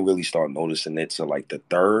I ain't really start noticing it till like the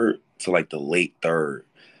late third.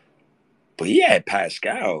 But he had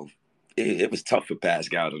Pascal. It was tough for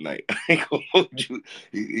Pascal tonight. I ain't gonna hold you.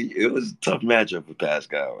 It was a tough matchup for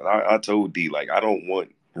Pascal. And I told D, like, I don't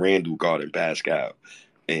want Randall guarding Pascal.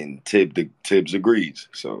 And Tibbs agrees.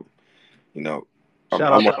 So, you know,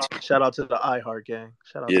 Shout out to the iHeart gang.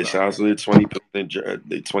 Shout out to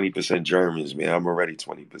the 20% Germans, man. I'm already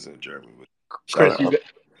 20% German.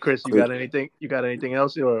 Chris, you got anything? You got anything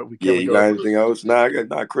else, or we Yeah, can we you go? got anything else? Nah,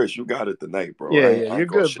 Chris, you got it tonight, bro. Yeah, I you're ain't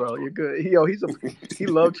gonna good, shit bro. on You're good. He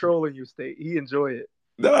loved trolling you, State. He enjoyed it.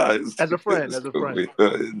 Nah, As a friend.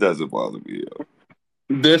 it doesn't bother me. Yo.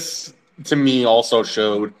 This, to me, also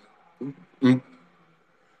showed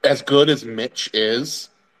as good as Mitch's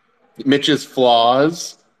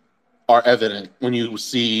flaws are evident when you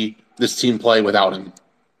see this team play without him.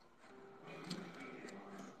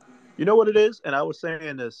 You know what it is? And I was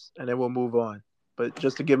saying this, and then we'll move on. But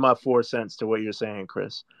just to give my 4 cents to what you're saying,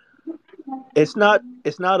 Chris, it's not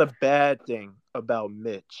a bad thing about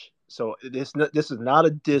Mitch. So this is not a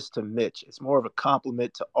diss to Mitch. It's more of a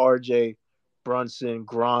compliment to RJ, Brunson,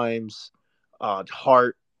 Grimes,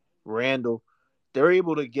 Hart, Randall. They're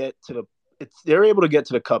able to get to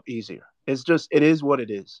the cup easier. It is what it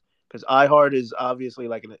is. Because iHeart is obviously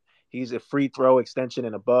he's a free throw extension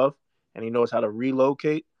and above, and he knows how to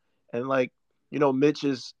relocate. And Mitch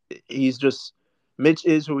is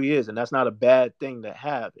who he is, and that's not a bad thing to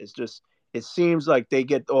have. It's just it seems like they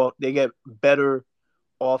get better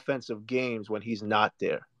offensive games when he's not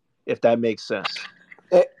there, if that makes sense.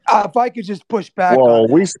 if I could just push back on Well,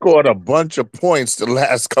 we that. scored a bunch of points the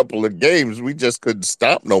last couple of games. We just couldn't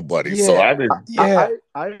stop nobody. So I Yeah, didn't. yeah.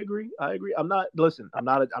 I agree. I agree. I'm not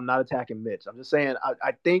attacking Mitch. I'm just saying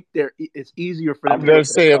I think it's easier for them I'm to get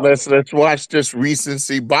just to the saying cup. let's watch this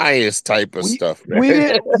recency bias type of stuff, man. We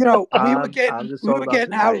didn't, I'm just we talking were about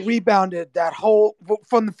getting out tonight. rebounded that whole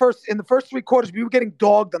from the first 3 quarters. We were getting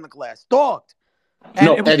dogged on the glass, dogged, and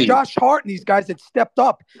No, it was Eddie. Josh Hart and these guys that stepped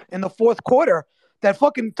up in the fourth quarter that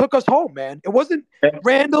fucking took us home, man. It wasn't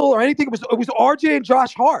Randall or anything. It was RJ and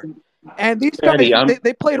Josh Hart, and these guys Eddie, I'm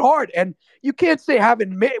they played hard. And you can't say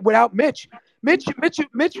without Mitch,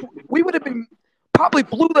 we would have been probably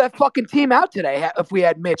blew that fucking team out today if we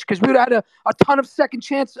had Mitch because we would have had a ton of second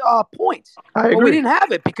chance points. I But we agree. didn't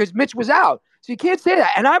have it because Mitch was out. So you can't say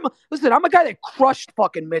that. And I'm a guy that crushed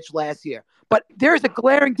fucking Mitch last year. But there's a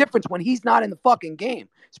glaring difference when he's not in the fucking game,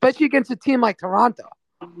 especially against a team like Toronto.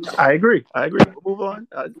 I agree. We'll move on.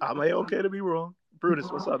 I'm okay to be wrong.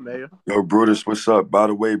 Brutus, what's up, Mayor? Yo, Brutus, what's up? By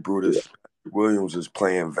the way, Brutus, Williams is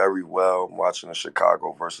playing very well. I'm watching the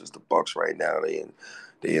Chicago versus the Bucks right now.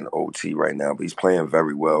 They in OT right now, but he's playing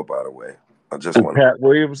very well. By the way, I just want Pat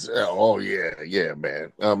Williams. Oh yeah,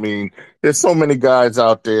 man. I mean, there's so many guys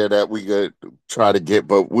out there that we could try to get,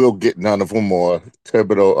 but we'll get none of them. Or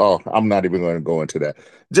Thibodeau. Oh, I'm not even going to go into that.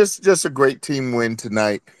 Just a great team win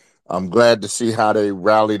tonight. I'm glad to see how they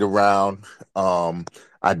rallied around.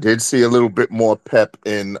 I did see a little bit more pep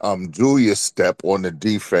in Julius' step on the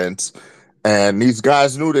defense, and these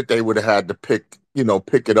guys knew that they would have had to pick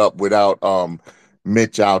it up without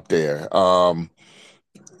Mitch out there.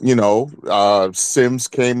 Sims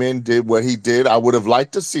came in, did what he did. I would have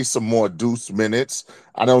liked to see some more Deuce minutes.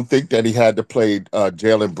 I don't think that he had to play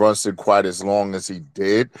Jalen Brunson quite as long as he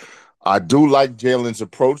did. I do like Jalen's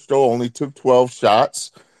approach, though. Only took 12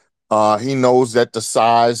 shots. He knows that the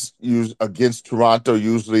size against Toronto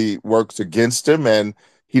usually works against him, and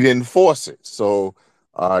he didn't force it. So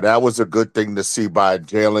that was a good thing to see by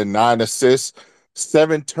Jalen. 9 assists,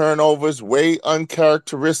 7 turnovers, way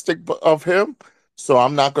uncharacteristic of him. So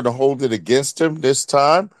I'm not going to hold it against him this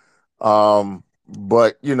time.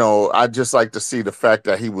 But, I just like to see the fact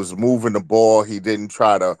that he was moving the ball. He didn't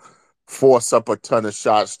try to force up a ton of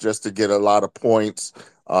shots just to get a lot of points.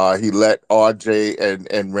 He let RJ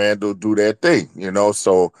and Randall do their thing.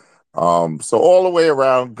 So all the way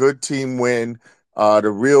around, good team win.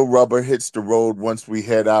 The real rubber hits the road once we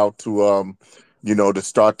head out to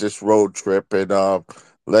start this road trip, and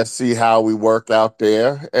let's see how we work out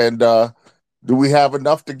there. And do we have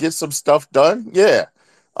enough to get some stuff done? Yeah.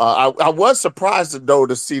 I was surprised though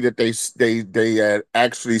to see that they had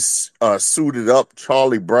actually suited up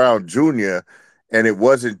Charlie Brown Jr. and it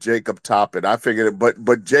wasn't Jacob Toppin. I figured it,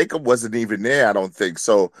 but Jacob wasn't even there. I don't think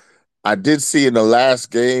so. I did see in the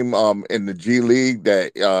last game in the G League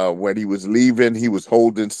that when he was leaving, he was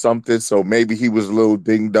holding something, so maybe he was a little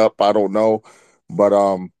dinged up. I don't know, but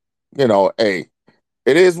hey,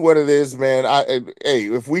 it is what it is, man. Hey,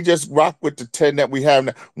 if we just rock with the 10 that we have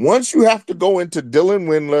now, once you have to go into Dylan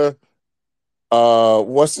Windler,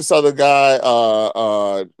 what's this other guy?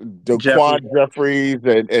 Jeffrey. Daquan Jeffries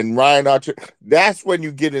and Ryan Archer. That's when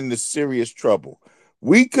you get into serious trouble.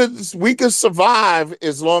 We could survive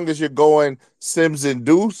as long as you're going Sims and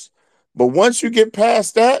Deuce, but once you get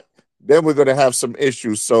past that, then we're gonna have some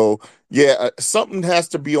issues. So yeah, something has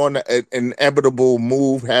to be on an inevitable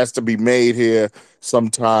move has to be made here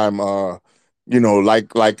sometime.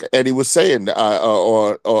 Like Eddie was saying,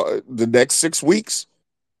 or the next 6 weeks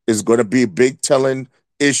is going to be a big telling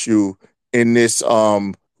issue in this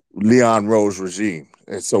Leon Rose regime.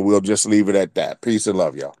 And so we'll just leave it at that. Peace and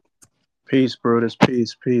love, y'all. Peace, Brutus.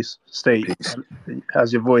 Peace. State. peace.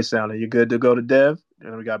 How's your voice sounding? You good to go to Dev?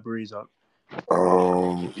 And we got Breeze up.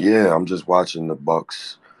 Yeah, I'm just watching the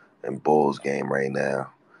Bucks and Bulls game right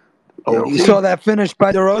now. Yo, You OT. saw that finish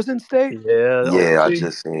by DeRozan State? Yeah, yeah, I OT.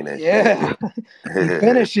 just seen it. Yeah, he Yeah.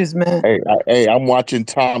 finishes, man. Hey, I'm watching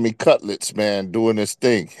Tommy Cutlets, man, doing his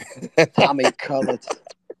thing. Tommy Cutlets.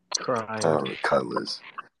 Crying. Cutlass.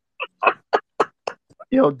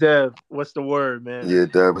 Yo, Dev, what's the word, man? Yeah,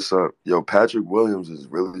 Dad, what's up? Yo, Patrick Williams is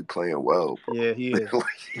really playing well, bro. Yeah, he is. Like,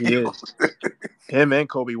 He is. Him and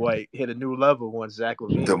Kobe White hit a new level once Zach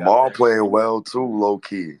LaVine got DeMar there. playing well too, low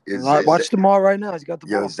key. Watch Demar right now. He's got the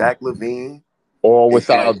Yo, ball. Zach LaVine. Or It's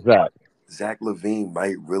without like Zach. Zach LaVine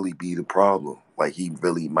might really be the problem. Like he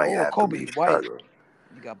really might have to Kobe leave White. Chicago.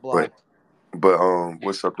 You got But blocked.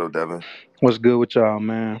 what's up though, Devin? What's good with y'all,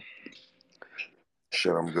 man?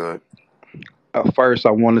 Shit, I'm good. First,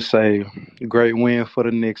 I want to say great win for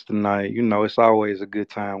the Knicks tonight. You know, it's always a good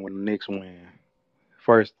time when the Knicks win.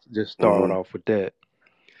 First, just start Hmm. off with that.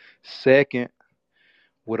 Second,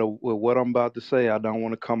 with what I'm about to say, I don't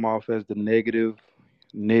want to come off as the negative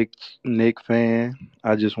Nick Nick fan.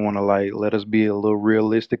 I just want to like let us be a little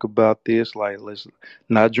realistic about this. Like, let's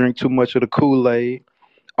not drink too much of the Kool Aid.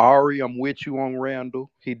 Ari, I'm with you on Randall.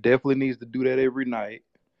 He definitely needs to do that every night.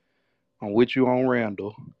 I'm with you on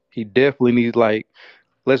Randall. He definitely needs like,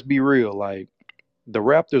 let's be real. Like the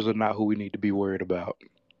Raptors are not who we need to be worried about.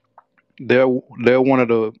 They're they're one of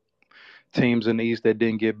the teams in the East that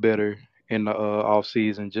didn't get better in the off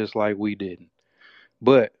season, just like we didn't.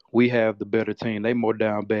 But we have the better team. They more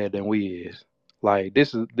down bad than we is. Like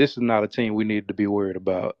this is not a team we need to be worried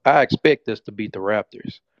about. I expect us to beat the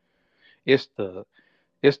Raptors. It's the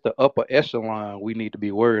upper echelon we need to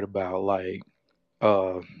be worried about. Like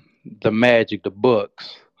uh the Magic, the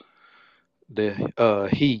Bucks, the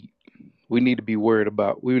Heat. We need to be worried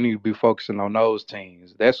about. We need to be focusing on those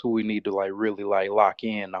teams. That's who we need to like really like lock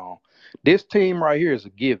in on. This team right here is a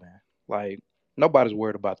given. Like nobody's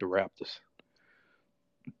worried about the Raptors.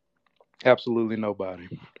 Absolutely nobody.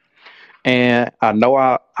 And I know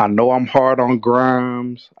I'm hard on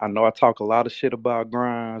Grimes. I know I talk a lot of shit about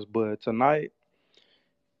Grimes, but tonight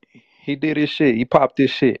he did his shit. He popped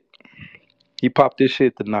this shit. He popped this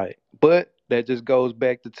shit tonight. But that just goes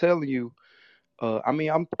back to telling you. I mean,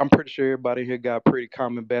 I'm pretty sure everybody here got pretty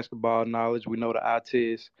common basketball knowledge. We know the eye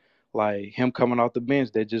test, like him coming off the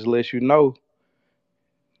bench. That just lets you know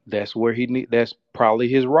that's where he need. That's probably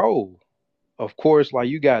his role. Of course, like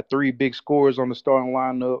you got three big scorers on the starting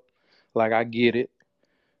lineup. Like I get it.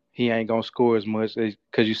 He ain't gonna score as much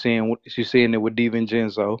because you seeing it with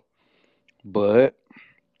DiVincenzo. But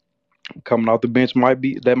coming off the bench might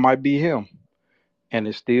be him, and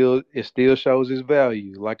it still shows his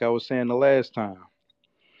value. Like I was saying the last time.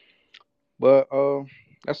 But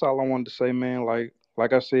that's all I wanted to say, man.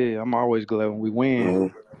 Like I said, I'm always glad when we win.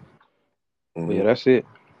 Mm-hmm. But yeah, Mm-hmm. that's it.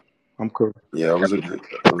 I'm cool. Yeah, it was a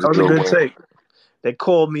That was a good good win. take. They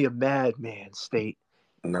called me a madman, State.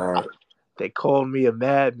 Nah, They called me a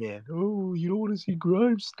madman. Oh, you don't want to see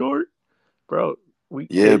Grimes start, bro.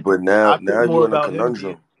 yeah, but now I care more you're in a about him being.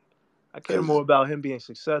 conundrum I care because more about him being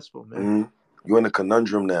successful, man. you're in a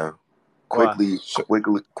conundrum now. Why? So,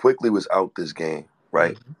 Quickly was out this game,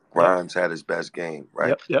 right? Yep. Grimes had his best game,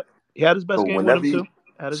 right? Yep. He had his So best game with him whenever too. you,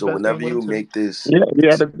 Had his so best whenever game with him you too. make this, Yeah, he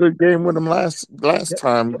had a good game with him last Yep.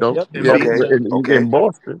 time, though. Yep. And Yeah, made okay, shots. okay, in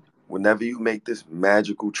Boston. whenever you make this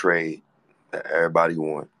magical trade that everybody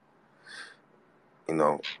want,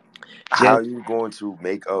 how Jen, are you going to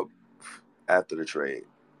make up after the trade?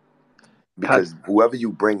 how, Because whoever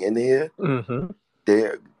you bring in here, mm-hmm,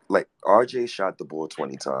 they're like RJ shot the ball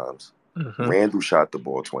 20 times, mm-hmm, Randall shot the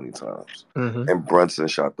ball 20 times, mm-hmm. and Brunson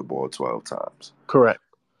shot the ball 12 times. Correct.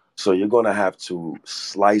 So you're gonna have to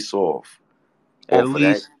slice At off of that,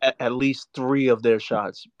 least at least three of their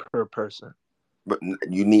shots per person. but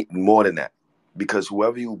you need more than that because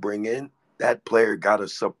whoever you bring in, that player got to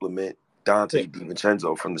supplement Yeah, Dante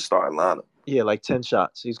DiVincenzo from the starting lineup. yeah, like 10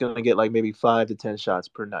 shots. He's gonna get like maybe 5 to 10 shots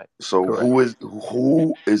per night. So Correct.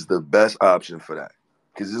 who is the best option for that?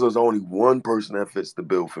 Because there's only one person that fits the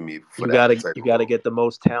bill for me for You that gotta type you of gotta role. get the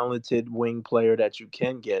most talented wing player that you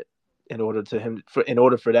can get in order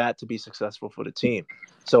for that to be successful for the team.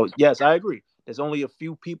 So yes, I agree. There's only a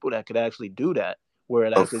few people that could actually do that where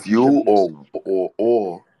it A actually few contributes.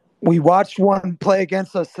 or We watched one play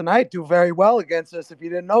against us tonight do very well against us. If you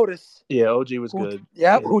didn't notice, Yeah, OG was good.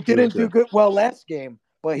 Yeah, who he was didn't do good. good well last game,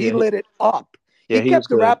 but he Yeah, lit it up. yeah, He he was kept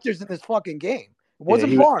the good. Raptors in this fucking game. It Yeah,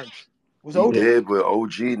 wasn't Barnes. It was he yeah, OG. did, but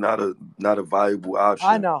OG not a valuable I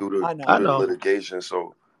option know, due to I due know. I to the know, litigation.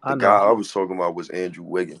 So the I guy know. I was talking about was Andrew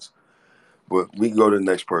Wiggins. But we can go to the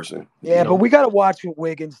next person. Yeah, but we got to watch with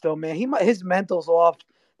Wiggins though, man. His mental's off.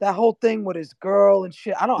 That whole thing with his girl and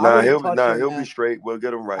shit. I wouldn't touch him, He'll be man. straight. We'll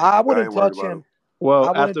get him right. I I wouldn't ain't worried touch about him. him. Well,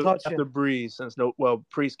 I wouldn't touch after him. Breeze,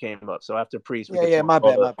 Priest came up. So after Priest, we Yeah, could yeah, talk my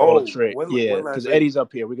bad, my bad. all the Oh, trade. Yeah, one last because thing. Eddie's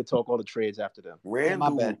up here. We could talk all the trades after them. Yeah, my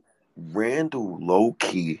bad. Randall low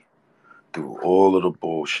key through all of the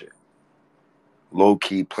bullshit. Low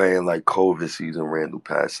key playing like COVID season Randall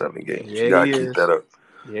past 7 games. Yeah, You he gotta keep is. that up.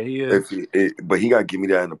 Yeah, he is. But he gotta give me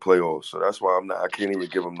that in the playoffs. So that's why I can't even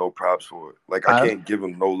give him no props for it. Like I I can't give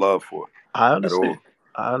him no love for it I at all. understand.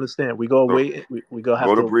 I understand. We go So wait. We go have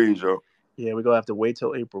go to to. Breeze, yo. Yeah, we gonna have to wait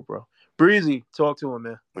till April, bro. Breezy, talk to him,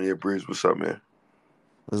 man. Yeah, Breeze, what's up, man?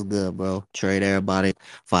 What's good, bro? Trade everybody,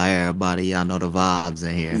 fire everybody. Y'all know the vibes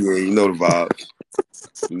in here. Yeah, you know the vibes.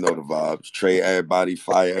 You know the vibes. Trade everybody,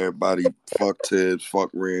 fire everybody, fuck Tibbs, fuck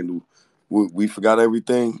Randall. We forgot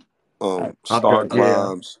everything. Okay, Start okay. Yeah.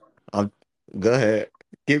 Grimes. Um, go ahead,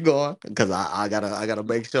 keep going, cause I gotta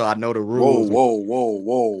make sure I know the Whoa, rules. whoa, whoa,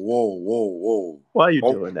 whoa, whoa, whoa, whoa. Why are you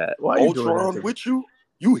doing that? Why are you doing that Ultron to me? with you?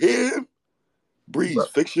 You hear him? Breeze, Bro.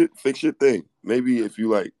 fix your thing. Maybe if you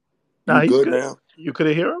like, Nah, you he's good good. now? You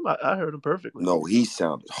couldn't hear him? I heard him perfectly. No, he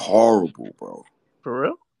sounded horrible, bro. For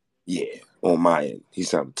real? Yeah, on my end, he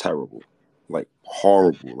sounded terrible, like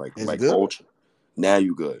horrible, like It's like good. ultra. Now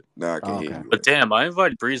you good. Now I can Oh, hear okay. you But right. damn, I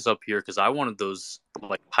invited Breeze up here because I wanted those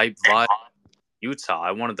like hype vibe Utah.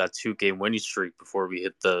 I wanted that 2 game winning streak before we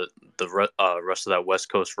hit the rest of that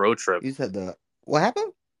West Coast road trip. You said the what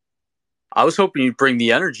happened? I was hoping you'd bring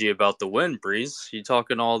the energy about the win, Breeze. You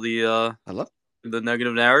talking all Hello? the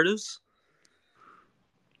negative narratives?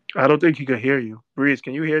 I don't think he could hear you. Breeze,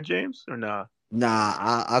 can you hear James or nah? Nah,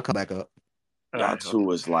 I'll come back up. All Y'all right, hold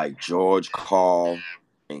two is like George Carl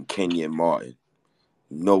and Kenyon Martin.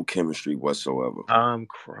 No chemistry whatsoever. on. I'm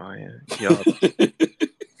crying. Yo,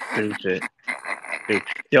 stupid. Dude.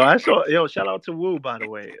 Yo, I saw. Yo, shout out to Woo, by the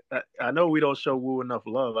way. I know we don't show Woo enough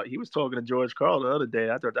love. Like, he was talking to George Carl the other day.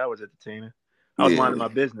 I thought that was entertaining. I was minding Yeah. my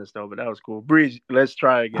business though, but that was cool. Breeze, let's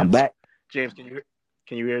try I'm again. back. James, can you hear?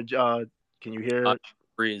 Can you Uh, hear?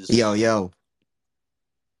 Breeze. Yo, yo.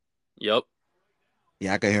 Yep.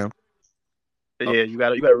 Yeah, I can hear him. Oh, Yeah, you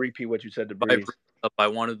gotta repeat what you said to if I Breeze. bring up, I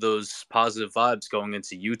wanted those positive vibes going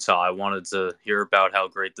into Utah. I wanted to hear about how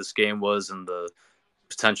great this game was and the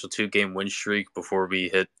potential 2 game win streak before we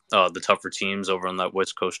hit the tougher teams over on that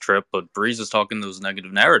West Coast trip. But Breeze is talking those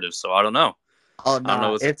negative narratives, so I don't know. Oh I don't know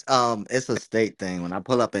nah, what's it's a state thing. When I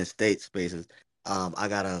pull up in state spaces, I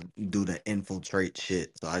gotta do the infiltrate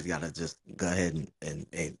shit. So I gotta just go ahead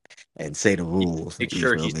and say the rules. make You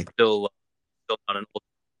sure feel he's me? still not an old.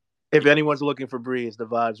 If anyone's looking for Breeze, the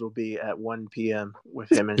vibes will be at 1 p.m.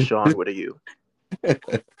 with him and Sean with a U.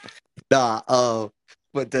 Nah,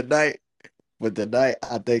 but tonight,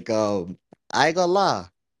 I think I ain't gonna lie.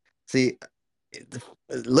 See,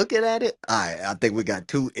 looking at it, I think we got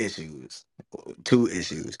two issues. Two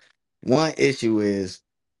issues. One issue is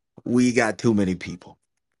we got too many people.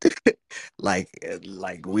 Like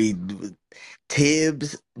we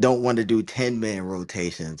Tibbs don't want to do 10-man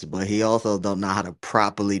rotations, but he also don't know how to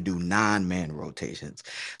properly do 9-man rotations.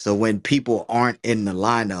 So when people aren't in the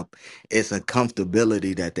lineup, it's a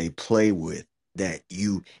comfortability that they play with that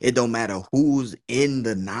it don't matter who's in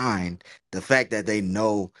the nine, the fact that they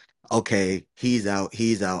know, okay, he's out,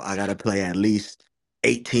 I gotta play at least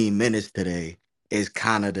 18 minutes today is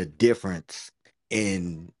kind of the difference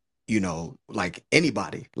in like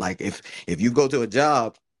anybody. Like if you go to a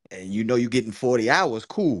job and you know you're getting 40 hours,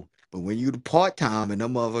 cool. But when you part time and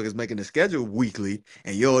them motherfuckers making the schedule weekly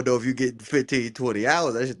and you don't know if you get 15, 20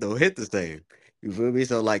 hours, that shit don't hit the same. You feel me?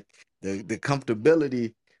 So like the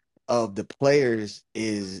comfortability of the players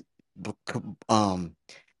um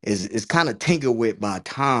is kind of tinkered with by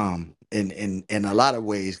time in a lot of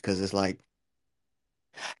ways because it's like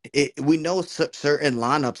we know certain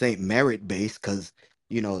lineups ain't merit based because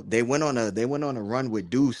they went on a run with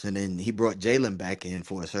Deuce and then he brought Jalen back in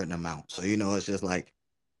for a certain amount. So it's just like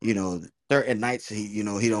certain nights he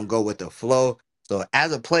don't go with the flow. So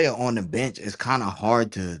as a player on the bench, it's kind of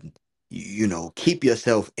hard to keep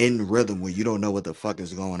yourself in rhythm when you don't know what the fuck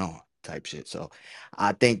is going on type shit. So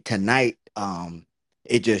I think tonight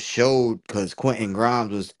it just showed because Quentin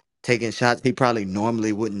Grimes was taking shots he probably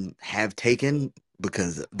normally wouldn't have taken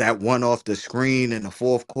because that one off the screen in the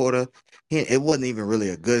fourth quarter, it wasn't even really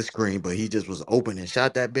a good screen, but he just was open and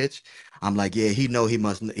shot that bitch. I'm like, yeah, he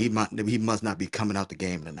must not be coming out the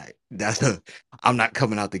game tonight. That's a I'm not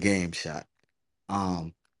coming out the game shot.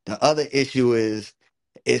 The other issue is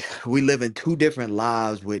we live in two different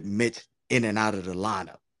lives with Mitch in and out of the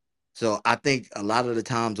lineup. So I think a lot of the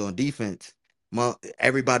times on defense,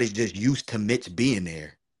 everybody's just used to Mitch being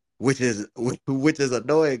there, which is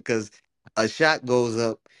annoying because a shot goes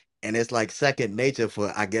up and it's like second nature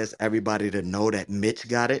for I guess everybody to know that Mitch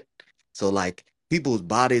got it. So like people's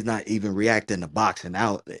bodies not even reacting to boxing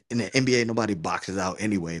out. In the NBA, nobody boxes out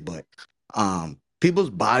anyway, but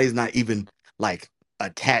people's bodies not even like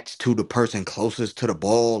attached to the person closest to the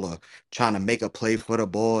ball or trying to make a play for the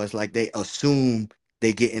ball. It's like they assume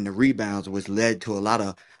they get in the rebounds, which led to a lot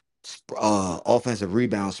of offensive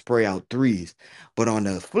rebound spray out threes. But on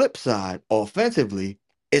the flip side, offensively,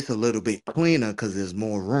 it's a little bit cleaner because there's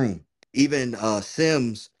more room. Even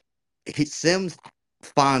Sims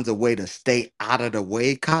finds a way to stay out of the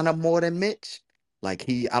way kind of more than Mitch. Like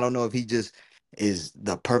I don't know if he just is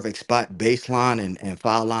the perfect spot baseline and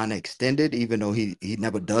foul line extended, even though he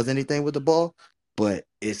never does anything with the ball. But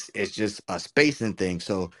it's just a spacing thing.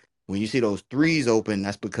 So when you see those threes open,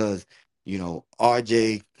 that's because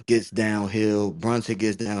RJ gets downhill, Brunson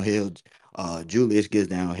gets downhill, Julius gets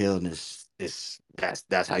downhill, and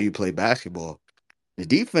that's how you play basketball. The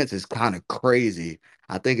defense is kind of crazy.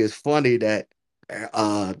 I think it's funny that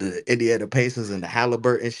the Indiana Pacers and the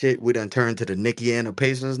Halliburton shit, we done turned to the Indiana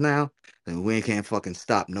Pacers now, and we can't fucking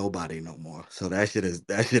stop nobody no more. So that shit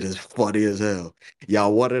is funny as hell.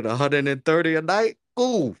 Y'all wanted 130 a night?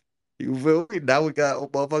 Cool. You feel me? Now we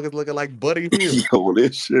got motherfuckers looking like Buddy Hield. Yo,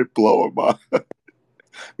 this shit blowing my.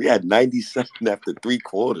 We had 97 after 3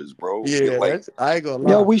 quarters, bro. Yeah, Like, that's I ain't gonna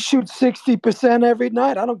Yo, lie. we shoot 60% every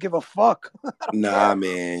night. I don't give a fuck. I don't nah, care.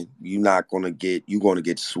 man, you gonna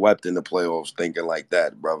get swept in the playoffs thinking like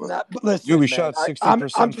that, brother. But Dude, we listen, man, shot I'm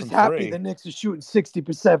 60% just from happy the three. Knicks are shooting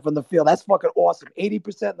 60% from the field. That's fucking awesome.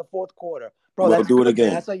 80% in the fourth quarter, bro. Well, That's do it good, man.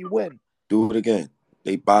 again. That's how you win. Do it again.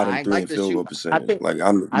 They I bottom ain't three like in to field shoot. goal I percentage. think Like,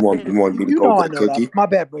 I you think want me to You go know I get a know that. cookie? My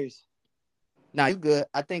bad, Brace. Now you good.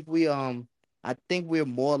 I think we're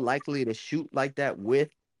more likely to shoot like that with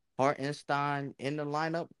Hartenstein in the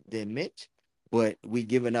lineup than Mitch, but we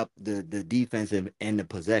giving up the defensive and the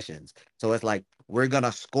possessions. So it's like we're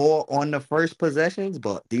gonna score on the first possessions,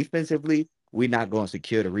 but defensively we're not gonna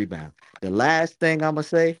secure the rebound. The last thing I'm gonna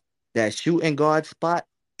say, that shooting guard spot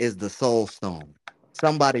is the soul stone.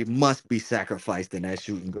 Somebody must be sacrificed in that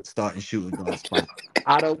starting shooting guard spot.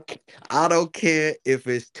 I don't I don't care if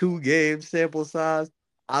it's 2 game sample size.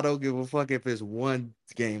 I don't give a fuck if it's 1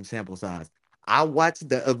 game sample size. I watched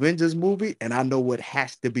the Avengers movie and I know what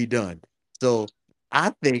has to be done. So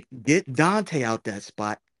I think get Dante out that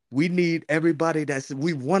spot. We need everybody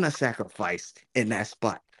we want to sacrifice in that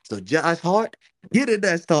spot. So Josh Hart, get in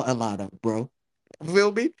that starting lineup, bro.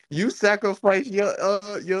 Feel me? You sacrifice your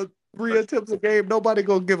 3 attempts a game. Nobody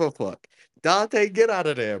gonna give a fuck. Dante, get out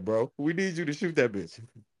of there, bro. We need you to shoot that bitch.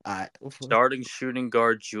 All right. Starting shooting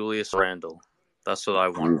guard Julius Randle. That's what I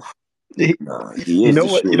want. Oof. He- Nah, he you is know the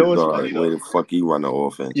what? You know shooting what's funny guard. Way though. the fuck he run the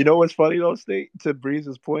offense. You know what's funny though, State, to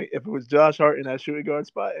Breeze's point, if it was Josh Hart in that shooting guard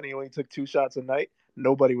spot and he only took 2 shots a night,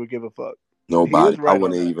 nobody would give a fuck. He Nobody. is I right on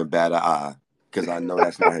wouldn't that. even bat an eye because I know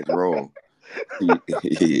that's not his role.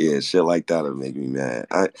 Yeah, shit like that'll make me mad.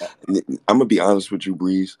 I'm gonna be honest with you,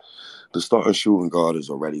 Breeze. The starting shooting guard is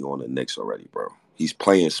already on the Knicks already, bro. He's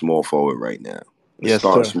playing small forward right now. The Yes,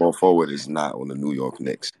 starting sir. small forward is not on the New York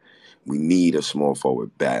Knicks. We need a small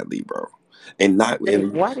forward badly, bro. And not Hey,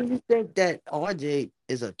 and why do you think that RJ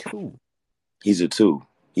is a 2? he's a two.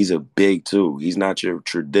 He's a big two. He's not your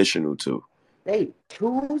traditional two. Hey,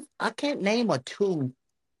 twos? I can't name a 2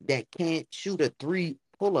 that can't shoot a 3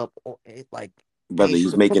 pull up or like Brother, can't shoot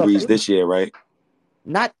he's a pull making up threes 3. this year, right?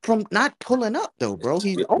 Not pulling up though, bro.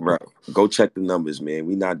 He's Bro, open. go check the numbers, man.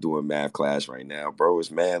 We not doing math class right now, bro.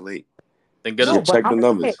 It's mad late. Then get No, him. Just but check the I'm saying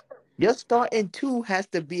numbers. your starting 2 has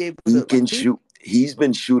to be able He to like can shoot. He's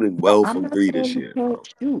been shooting no, well I'm from not three this saying he year, can't bro.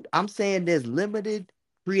 shoot. I'm saying there's limited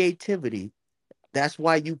creativity. That's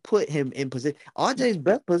why you put him in position. RJ's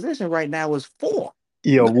best position right now is 4.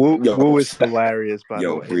 Yo, Woo Yo, is hilarious, by the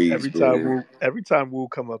yo, way. Breeze, man. Every time Woo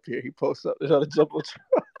come up here, he posts up on a jumbo.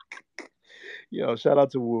 Yo, shout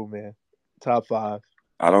out to Woo, man. Top 5.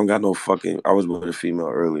 I don't got no fucking. I was with a female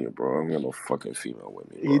earlier, bro. I don't got no fucking female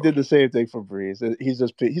with me, He bro. did the same thing for Breeze. He's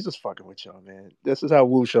just fucking with y'all, man. This is how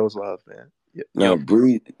Woo shows love, man. Now, Yo,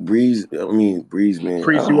 Breeze. I mean, Breeze, man. I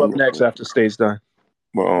Priest, you up don't next know, after State's done.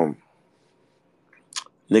 but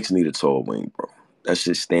Knicks need a tall wing, bro. That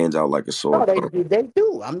shit stands out like a sore No, they thumb. they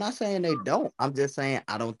do. I'm not saying they don't. I'm just saying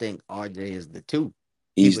I don't think RJ is the 2.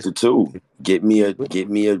 He He's was the two. Get me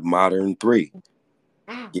a modern three.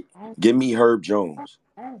 Get, give me Herb Jones.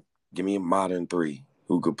 Give me a modern three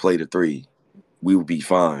who could play the three. We would be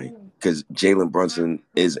fine because Jalen Brunson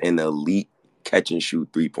is an elite catch and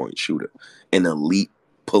shoot 3-point shooter, an elite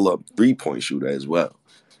pull up 3-point shooter as well.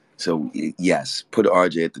 So yes, put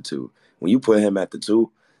RJ at the two. When you put him at the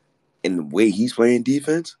two, and the way he's playing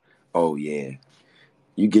defense, oh yeah,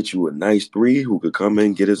 you get you a nice three who could come in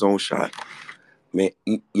and get his own shot. Man,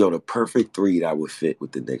 yo, the perfect three that would fit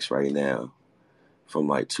with the Knicks right now from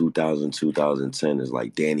like 2000, 2010 is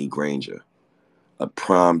like Danny Granger. A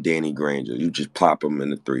prime Danny Granger. You just plop him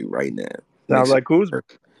in the three right now. Sounds Knicks. like Kuzma.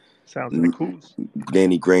 Sounds like Kuz.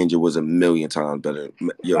 Danny Granger was a million times better.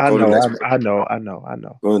 Yo, I go to the know, next I, person. I know, I know, I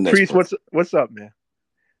know. Go to the next Priest, person. what's up, man?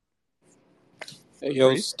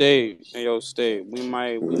 Priest? Hey yo, state. We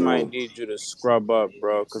might Mm. need you to scrub up,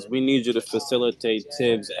 bro, because we need you to facilitate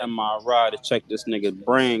Tibbs MRI to check this nigga's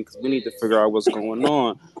brain, because we need to figure out what's going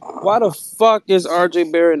on. Why the fuck is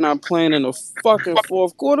RJ Barrett not playing in the fucking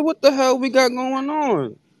fourth quarter? What the hell we got going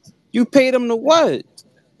on? You paid him to what?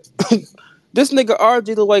 This nigga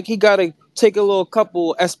RJ look like he gotta take a little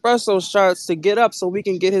couple espresso shots to get up so we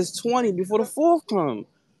can get his 20 before the fourth come.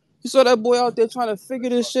 You saw that boy out there trying to figure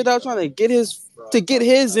this shit out, trying to get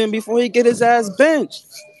his in before he get his ass benched.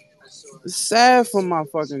 It's sad for my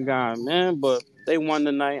fucking guy, man. But They won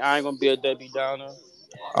tonight. I ain't gonna be a Debbie Downer.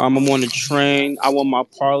 I'm on the train. I won my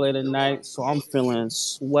parlay tonight, so I'm feeling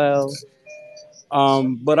swell.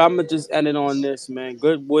 But I'm gonna just end it on this, man.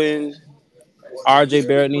 Good win. RJ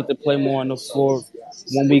Barrett needs to play more on the floor.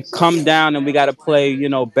 When we come down and we got to play,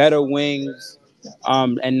 better wings,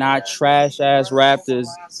 and not trash ass Raptors.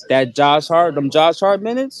 Them Josh Hart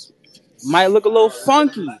minutes might look a little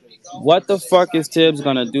funky. What the fuck is Tibbs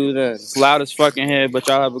gonna do then? It's loud as fucking here, but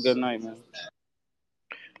y'all have a good night, man.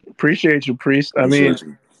 Appreciate you, Priest. I mean,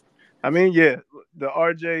 Appreciate you. yeah, the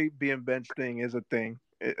RJ being benched thing is a thing.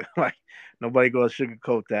 Like nobody gonna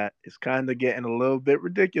sugarcoat that. It's kind of getting a little bit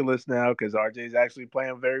ridiculous now because RJ is actually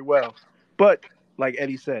playing very well. But like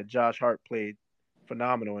Eddie said, Josh Hart played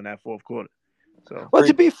phenomenal in that fourth quarter. So Well,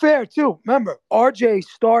 to be fair, too, remember RJ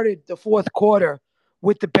started the fourth quarter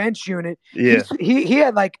with the bench unit. yeah, He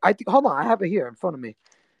had like I think. Hold on, I have it here in front of me.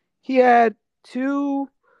 He had 3.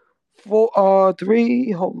 Hold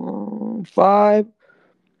on, 5.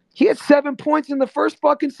 He had 7 points in the first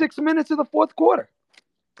fucking 6 minutes of the fourth quarter,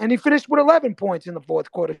 and he finished with 11 points in the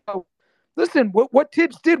fourth quarter. So, listen, what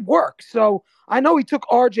Tibbs did work. So I know he took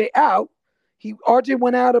RJ out. RJ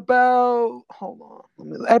went out about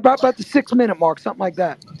about the 6 minute mark, something like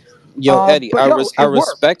that. Yo, Eddie, But yo, I it worked.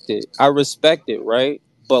 respect it. I respect it, right?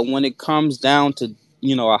 But when it comes down to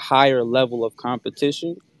a higher level of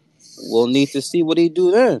competition, we'll need to see what he do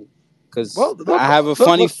then. Cause Well, I have a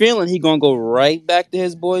funny look. feeling he gonna go right back to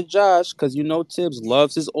his boy Josh. Cause Tibbs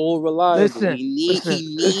loves his old reliable. Listen,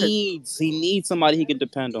 listen, listen. He needs somebody he can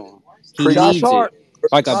depend on. He Priest. Josh needs it. Hart,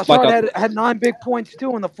 Like a Josh like Hart a had 9 big points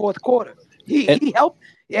too in the fourth quarter. it, He helped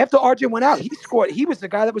after RJ went out. He scored. He was the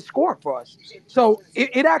guy that was scoring for us. So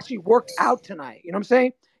it actually worked out tonight. You know what I'm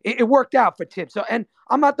saying? It worked out for Tibbs. So and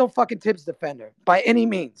I'm not no fucking Tibbs defender by any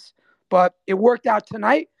means, but it worked out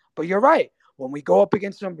tonight. But you're right. When we go up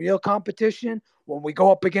against some real competition, when we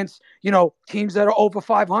go up against teams that are over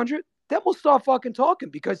 500, then we'll start fucking talking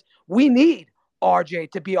because we need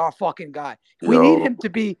RJ to be our fucking guy. We need Yo. him to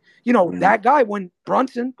be, that guy when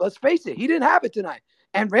Brunson, let's face it, he didn't have it tonight.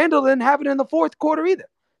 And Randall didn't have it in the fourth quarter either.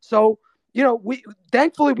 So, we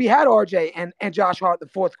thankfully we had RJ and Josh Hart in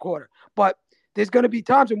the fourth quarter. But there's going to be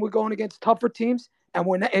times when we're going against tougher teams and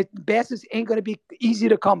when Basses ain't going to be easy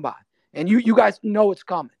to come by. And you guys know it's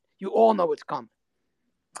coming. You all know it's coming.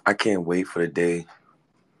 I can't wait for the day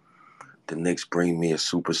the Knicks bring me a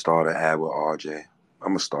superstar to add with RJ. I'm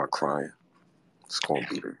gonna start crying. It's gonna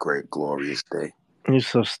be the great, glorious day. you're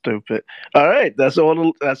so stupid. All right, that's all.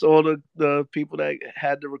 The people that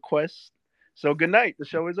had the requests. So good night. The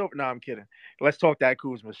show is over. No, I'm kidding. Let's talk that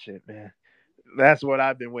Kuzma shit, man. That's what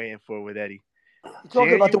I've been waiting for with Eddie. You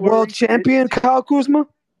talking about the world champion, Kyle Kuzma?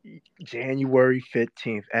 January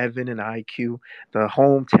 15th, Evan and IQ, the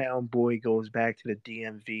hometown boy goes back to the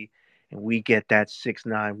DMV, and we get that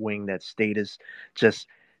 6'9" wing that Status just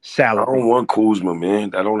I don't salivated. want Kuzma, man.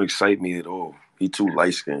 That don't excite me at all. He too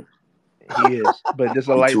light skinned. He is, but this is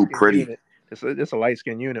a He light too skin pretty. unit. This a light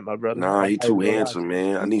skin unit, my brother. Nah, I'm he not even too gonna lie handsome, to you.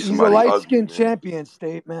 man. I need He's a somebody light ugly, skinned man. champion,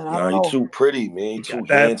 State, man. I Nah, don't he know. too pretty, man. He You too got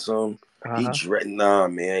that? handsome. Uh huh. Nah,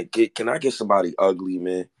 man. Can I get somebody ugly,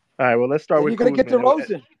 man? All right, well let's start Then with you're gonna get Kuzma.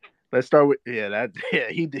 DeRozan. Let's start with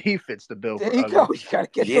he fits the bill There for you go. ugly. You gotta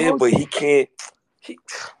get Yeah, but DeRozan. he can't. He,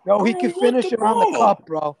 No, I he can don't want finish the around the ball. cup,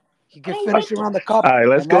 bro. He I can don't finish want the. around the All cup, right,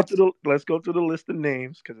 and that's let's go through the list of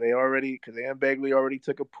names because Ann Begley already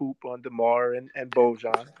took a poop on Demar and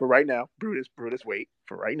Bojan for right now. Brutus, wait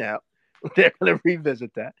for right now. They're gonna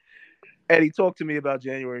revisit that. Eddie, talk to me about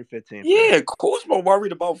January 15th, man. Yeah, Kuzma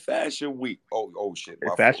worried about Fashion Week. Oh shit, my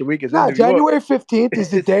fault. Fashion Week is in no. New York. January 15th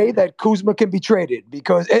is the day that Kuzma can be traded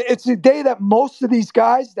because it's the day that most of these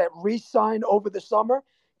guys that re-sign over the summer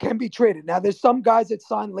can be traded. Now, there's some guys that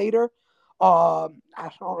sign later. I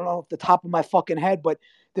don't know off the top of my fucking head, but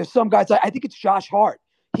there's some guys. I think it's Josh Hart.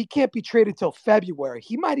 He can't be traded till February.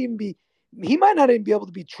 He might not even be able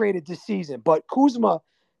to be traded this season. But Kuzma,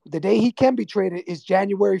 the day he can be traded is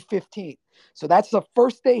January 15th. So that's the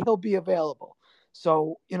first day he'll be available.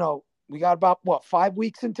 So, we got about 5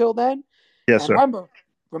 weeks until then. Yes, And sir.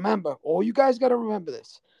 remember, all you guys got to remember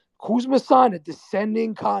this. Kuzma signed a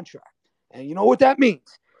descending contract. And you know what that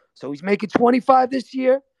means. So he's making 25 this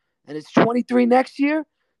year, and it's 23 next year,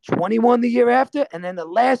 21 the year after, and then the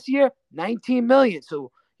last year, 19 million.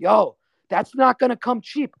 So, that's not going to come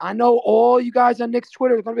cheap. I know all you guys on Knicks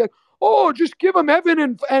Twitter are going to be like, oh, just give him Evan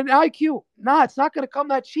and IQ. Nah, it's not going to come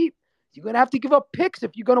that cheap. You're going to have to give up picks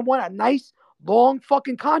if you're going to want a nice, long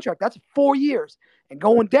fucking contract. That's 4 years and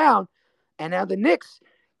going down. And now the Knicks,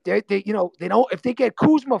 they don't, if they get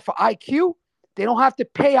Kuzma for IQ, they don't have to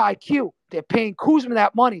pay IQ. They're paying Kuzma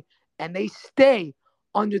that money, and they stay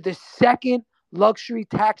under the second luxury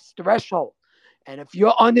tax threshold. And if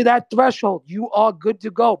you're under that threshold, you are good to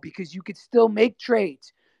go because you could still make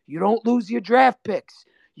trades. You don't lose your draft picks.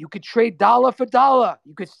 You could trade dollar for dollar.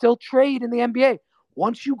 You could still trade in the NBA.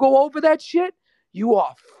 Once you go over that shit, you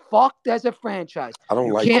are fucked as a franchise. I don't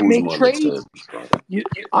You like can't make Kuzma on the trades. Tibbs,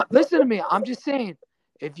 bro. Listen to me. I'm just saying,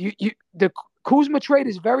 if the Kuzma trade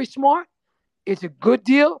is very smart. It's a good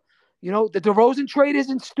deal. The DeRozan trade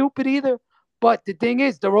isn't stupid either. But the thing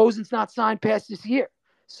is, DeRozan's not signed past this year.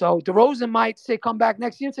 So DeRozan might say, come back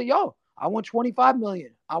next year and say, yo, I want 25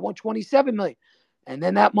 million. I want 27 million. And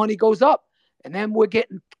then that money goes up. And then we're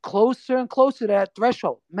getting closer and closer to that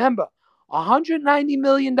threshold. Remember, $190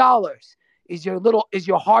 million is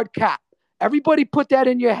your hard cap. Everybody put that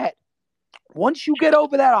in your head. Once you get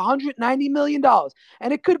over that $190 million,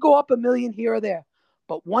 and it could go up a million here or there,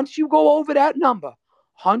 but once you go over that number,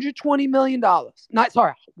 $120 million, not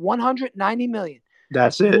sorry, $190 million,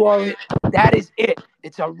 That's it. that is it.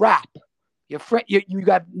 It's a wrap. You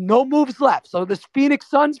got no moves left. So the Phoenix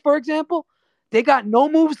Suns, for example, they got no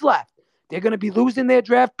moves left. They're going to be losing their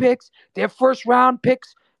draft picks, their first round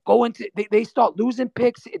picks. They start losing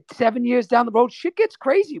picks 7 years down the road. Shit gets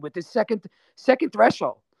crazy with this second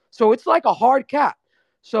threshold. So it's like a hard cap.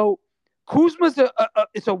 So Kuzma's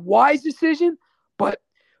it's a wise decision, but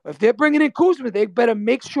if they're bringing in Kuzma, they better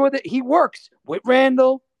make sure that he works with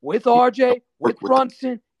Randall, with RJ, with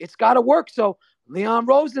Brunson. It's got to work. So Leon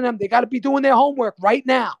Rose and them, they got to be doing their homework right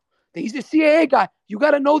now. He's a CAA guy. You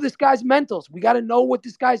got to know this guy's mentals. We got to know what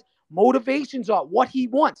this guy's motivations are, what he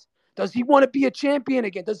wants. Does he want to be a champion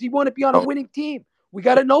again? Does he want to be on a winning team? We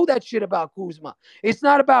got to know that shit about Kuzma. It's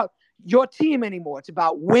not about your team anymore. It's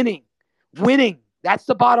about winning. Winning. That's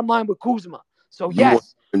the bottom line with Kuzma. So,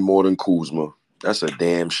 yes. More than Kuzma. That's a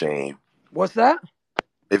damn shame. What's that?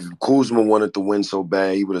 If Kuzma wanted to win so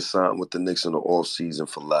bad, he would have signed with the Knicks in the offseason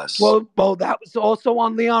for less. Well, that was also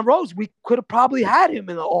on Leon Rose. We could have probably had him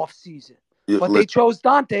in the offseason. But they chose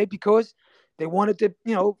Dante because they wanted to,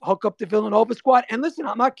 hook up the Villanova squad. And listen,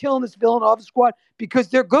 I'm not killing this Villanova squad because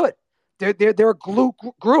they're good. They're a glue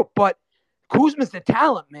group. But Kuzma's the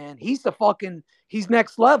talent, man. He's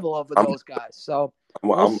next level over those guys. So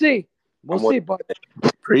we'll see. We'll see. But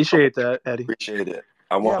appreciate that, Eddie. Appreciate it.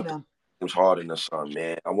 I want James Harden or something,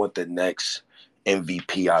 man. I want the next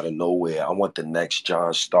MVP out of nowhere. I want the next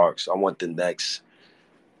John Starks. I want the next,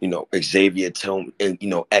 Xavier Tillman,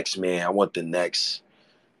 X-Man. I want the next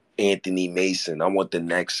Anthony Mason. I want the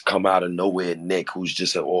next come out of nowhere Nick, who's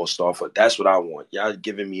just an all-star. That's what I want. Y'all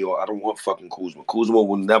giving me all. I don't want fucking Kuzma. Kuzma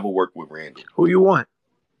will never work with Randall. Who you want?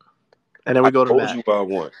 And then we go to Matt. I told you what I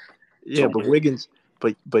want. Yeah, but Wiggins.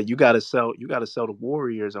 But you gotta sell the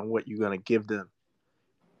Warriors on what you're gonna give them.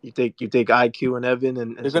 You think IQ and Evan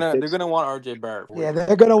and they're gonna want RJ Barrett. Yeah,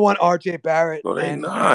 they're gonna want RJ Barrett. No, they not.